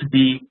temple to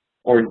be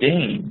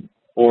ordained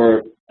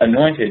or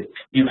anointed,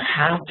 you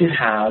have to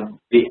have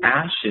the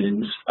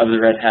ashes of the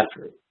red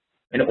heifer.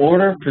 In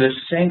order for the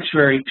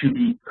sanctuary to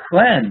be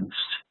cleansed,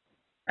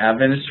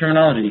 Adventist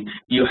terminology,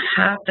 you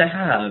have to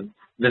have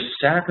the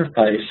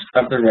sacrifice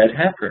of the red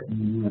heifer.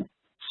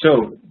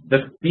 So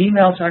the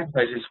female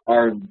sacrifices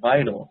are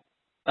vital.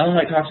 Ellen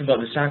White talks about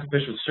the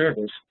sacrificial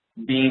service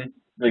being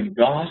the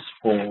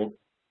gospel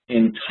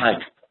in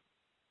type,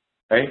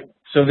 right?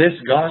 So this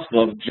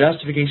gospel of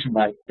justification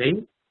by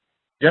faith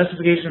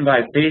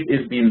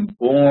is being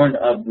born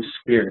of the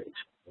Spirit.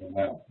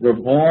 We're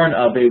born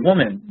of a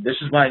woman. This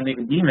is why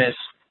Nicodemus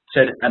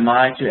said, am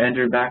I to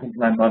enter back into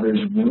my mother's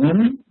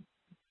womb?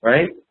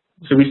 Right?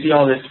 So we see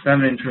all this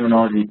feminine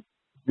terminology.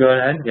 Go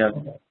ahead. Yeah.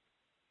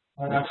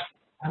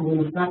 I'm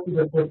going to start with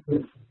the first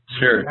question.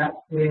 Sure. That's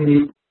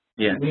the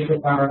Yeah. major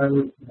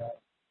parallel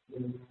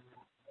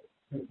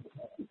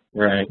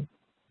Right.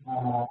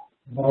 about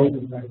the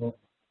Bible.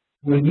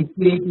 When he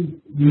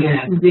created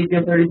man,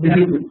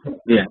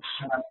 Yes.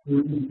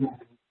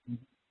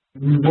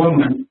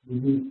 Woman,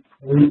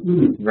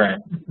 only Right.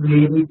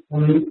 created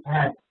only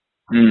Adam.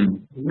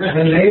 Mm.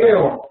 And later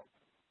on,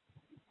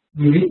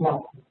 we read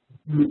about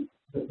the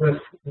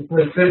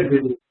first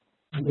surgery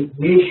and the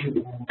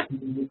creation of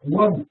the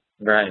woman.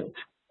 Right.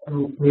 So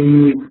when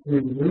you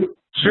explain it,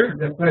 Sure.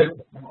 the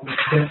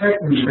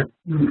second is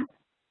you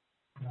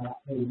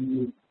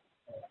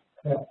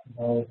talk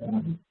about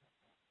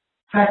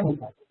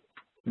sacrifice.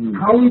 Mm.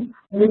 How is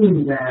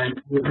any then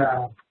with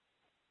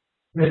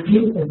the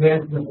thing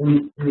against the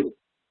Holy Spirit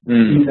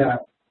Mm. with our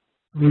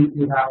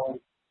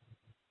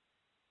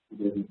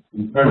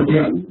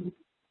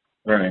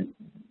Right.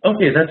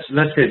 Okay, that's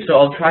good. So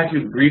I'll try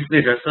to briefly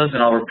address those,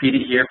 and I'll repeat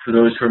it here for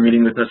those who are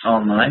meeting with us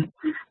online.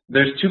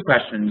 There's two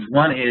questions.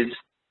 One is,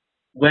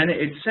 when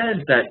it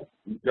says that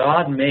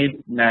God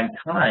made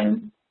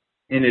mankind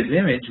in his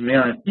image,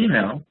 male and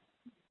female,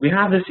 we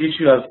have this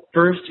issue of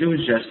first it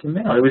was just the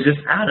male. It was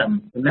just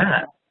Adam, the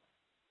man.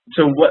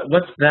 So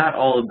what's that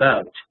all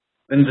about?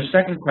 Then the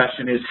second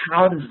question is,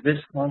 how does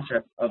this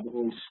concept of the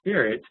Holy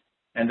Spirit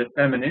and the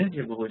femininity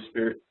of the Holy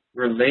Spirit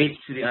relate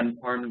to the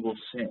unpardonable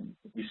sin,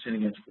 if you sin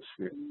against the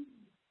Spirit?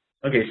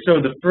 Okay,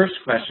 so the first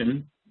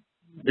question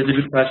is a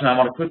good question. I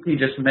want to quickly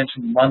just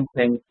mention one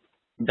thing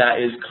that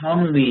is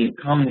commonly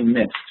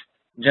missed.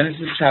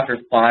 Genesis chapter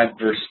 5,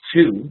 verse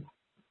 2.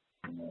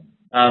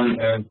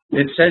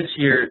 It says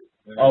here,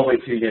 I'll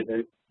wait till you get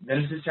there.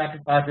 Genesis chapter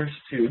 5, verse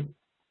 2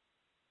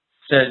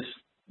 says,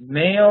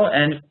 male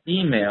and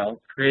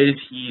female created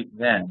he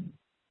them,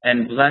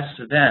 and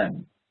blessed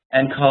them,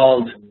 and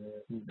called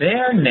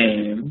their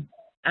name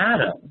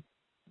Adam.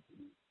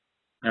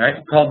 All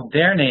right, called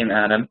their name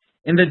Adam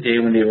in the day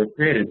when they were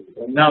created.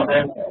 Now,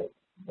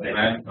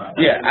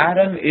 yeah,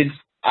 Adam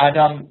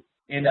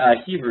in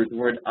Hebrew. The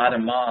word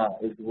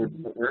Adamah is the word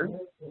for earth.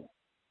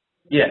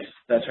 Yes,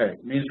 that's right.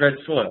 It means red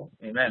soil.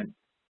 Amen.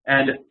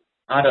 And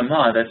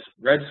Adamah, that's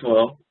red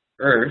soil,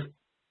 earth.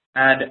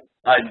 And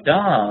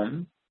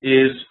Adam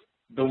is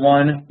the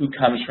one who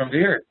comes from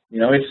the earth. You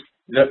know, it's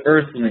the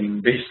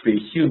earthling, basically.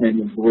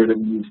 Human is the word that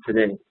we use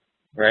today,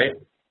 right?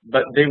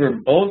 But they were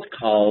both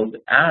called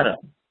Adam,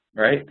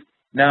 right?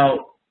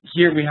 Now,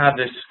 here we have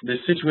this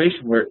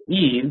situation where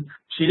Eve,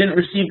 she didn't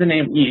receive the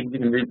name Eve, you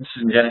can read this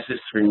in Genesis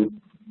 3,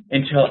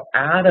 until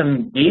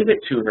Adam gave it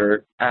to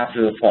her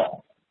after the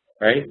fall,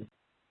 right?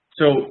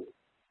 So,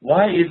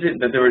 why is it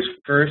that there was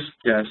first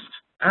just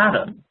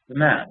Adam, the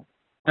man?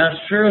 Now,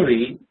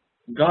 surely,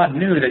 God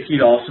knew that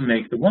he'd also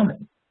make the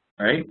woman,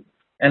 right?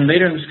 And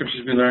later in the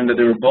scriptures we learned that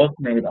they were both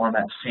made on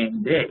that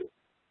same day.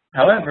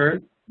 However,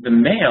 the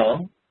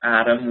male,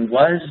 Adam,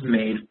 was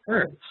made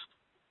first.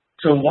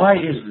 So why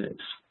is this?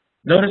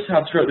 Notice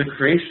how throughout the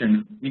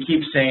creation, you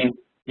keep saying,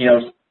 you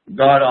know,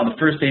 God on the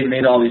first day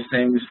made all these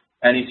things,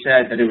 and he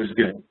said that it was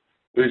good.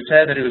 It was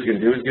said that it was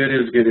good. It was good,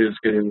 it was good, it was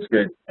good, it was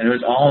good. And it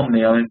was all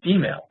male and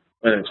female,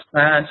 whether it's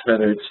plants,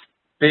 whether it's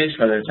fish,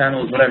 whether it's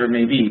animals, whatever it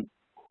may be.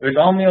 It was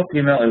all male,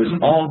 female, it was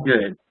all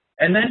good.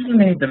 And then he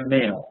made the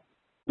male,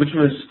 which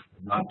was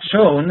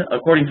shown,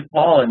 according to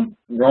Paul in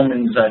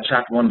Romans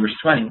chapter 1, verse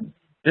 20.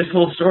 This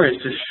whole story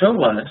is to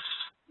show us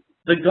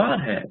the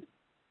Godhead.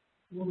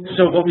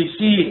 So what we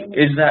see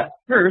is that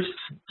first,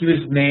 he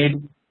was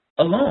made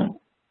alone.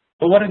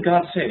 But what did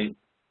God say?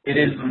 It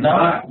is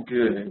not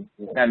good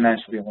that man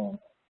should be alone.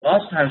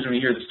 Lots of times when we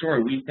hear the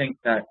story, we think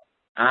that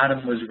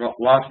Adam was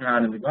walking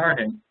around in the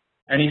garden,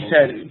 and he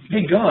said,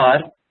 hey,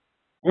 God,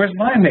 where's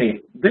my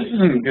mate? This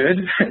isn't good.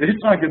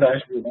 It's not good that I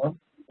should be alone.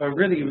 But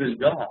really, it was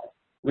God,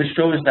 which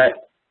shows that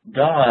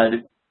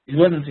God, he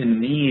wasn't in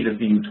need of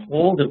being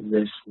told of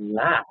this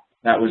lack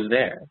that was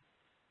there.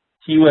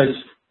 He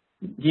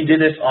did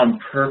this on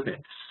purpose,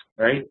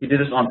 right? He did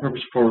this on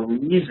purpose for a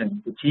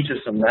reason, to teach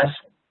us a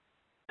lesson.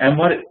 And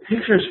what it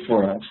pictures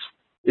for us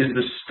is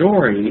the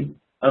story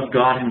of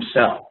God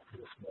himself,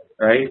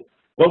 right?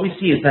 What we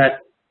see is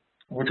that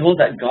we're told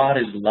that God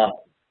is love.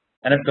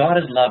 And if God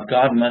is love,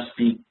 God must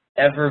be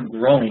ever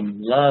growing.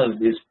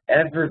 Love is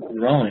ever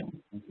growing.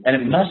 And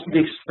it must be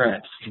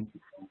expressed.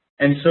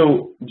 And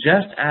so,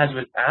 just as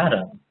with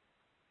Adam,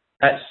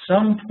 at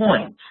some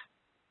point,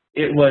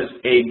 it was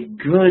a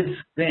good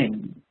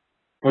thing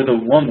for the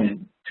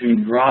woman to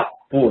be brought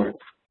forth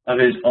of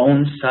his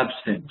own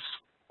substance,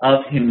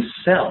 of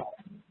himself,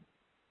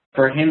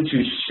 for him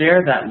to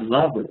share that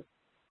love with.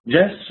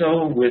 Just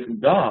so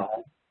with God,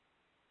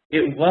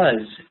 it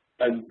was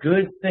a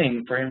good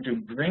thing for him to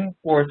bring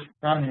forth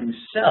from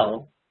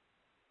himself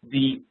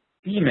the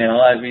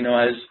female, as we know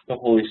as the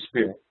Holy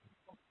Spirit.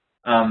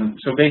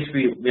 So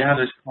basically, we have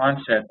this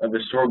concept of the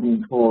story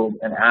being told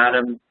and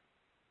Adam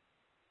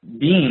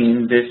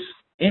being this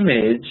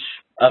image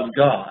of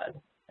God.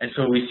 And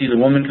so we see the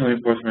woman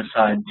coming forth from his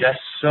side, just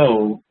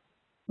so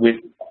with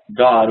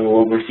God,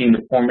 or we're seeing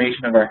the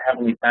formation of our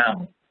heavenly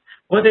family.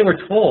 What they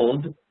were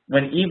told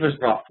when Eve was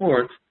brought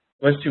forth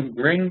was to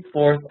bring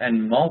forth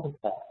and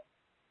multiply,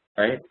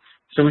 right?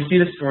 So we see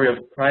the story of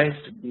Christ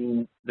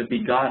being the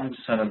begotten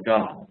Son of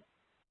God,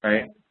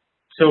 right?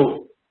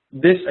 So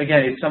this,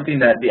 again, is something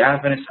that the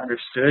Adventists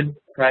understood,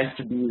 Christ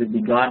to be the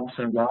begotten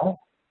Son of God.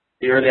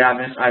 The early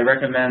Adventists, I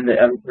recommend that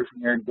every person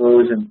here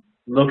goes and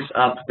looks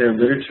up their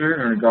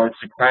literature in regards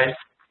to Christ,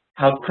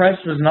 how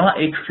Christ was not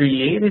a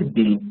created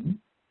being,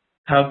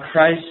 how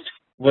Christ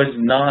was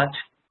not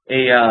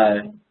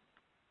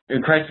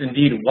Christ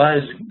indeed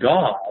was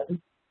God,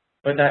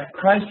 but that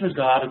Christ was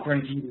God,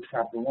 according to Hebrews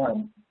chapter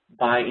 1,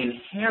 by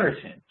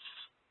inheritance.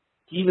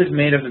 He was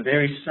made of the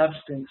very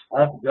substance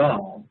of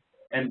God,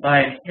 and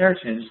by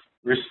inheritance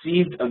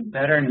received a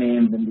better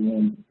name than the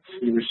angels,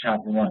 Hebrews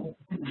chapter 1.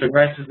 So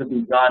Christ is the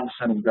begotten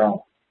Son of God.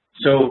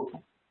 So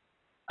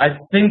I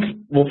think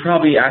we'll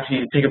probably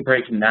actually take a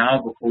break now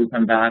before we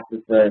come back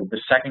with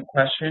the second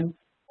question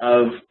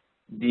of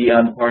the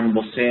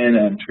unpardonable sin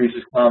and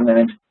Teresa's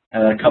comment,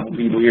 and a couple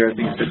people here have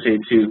things to say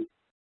too.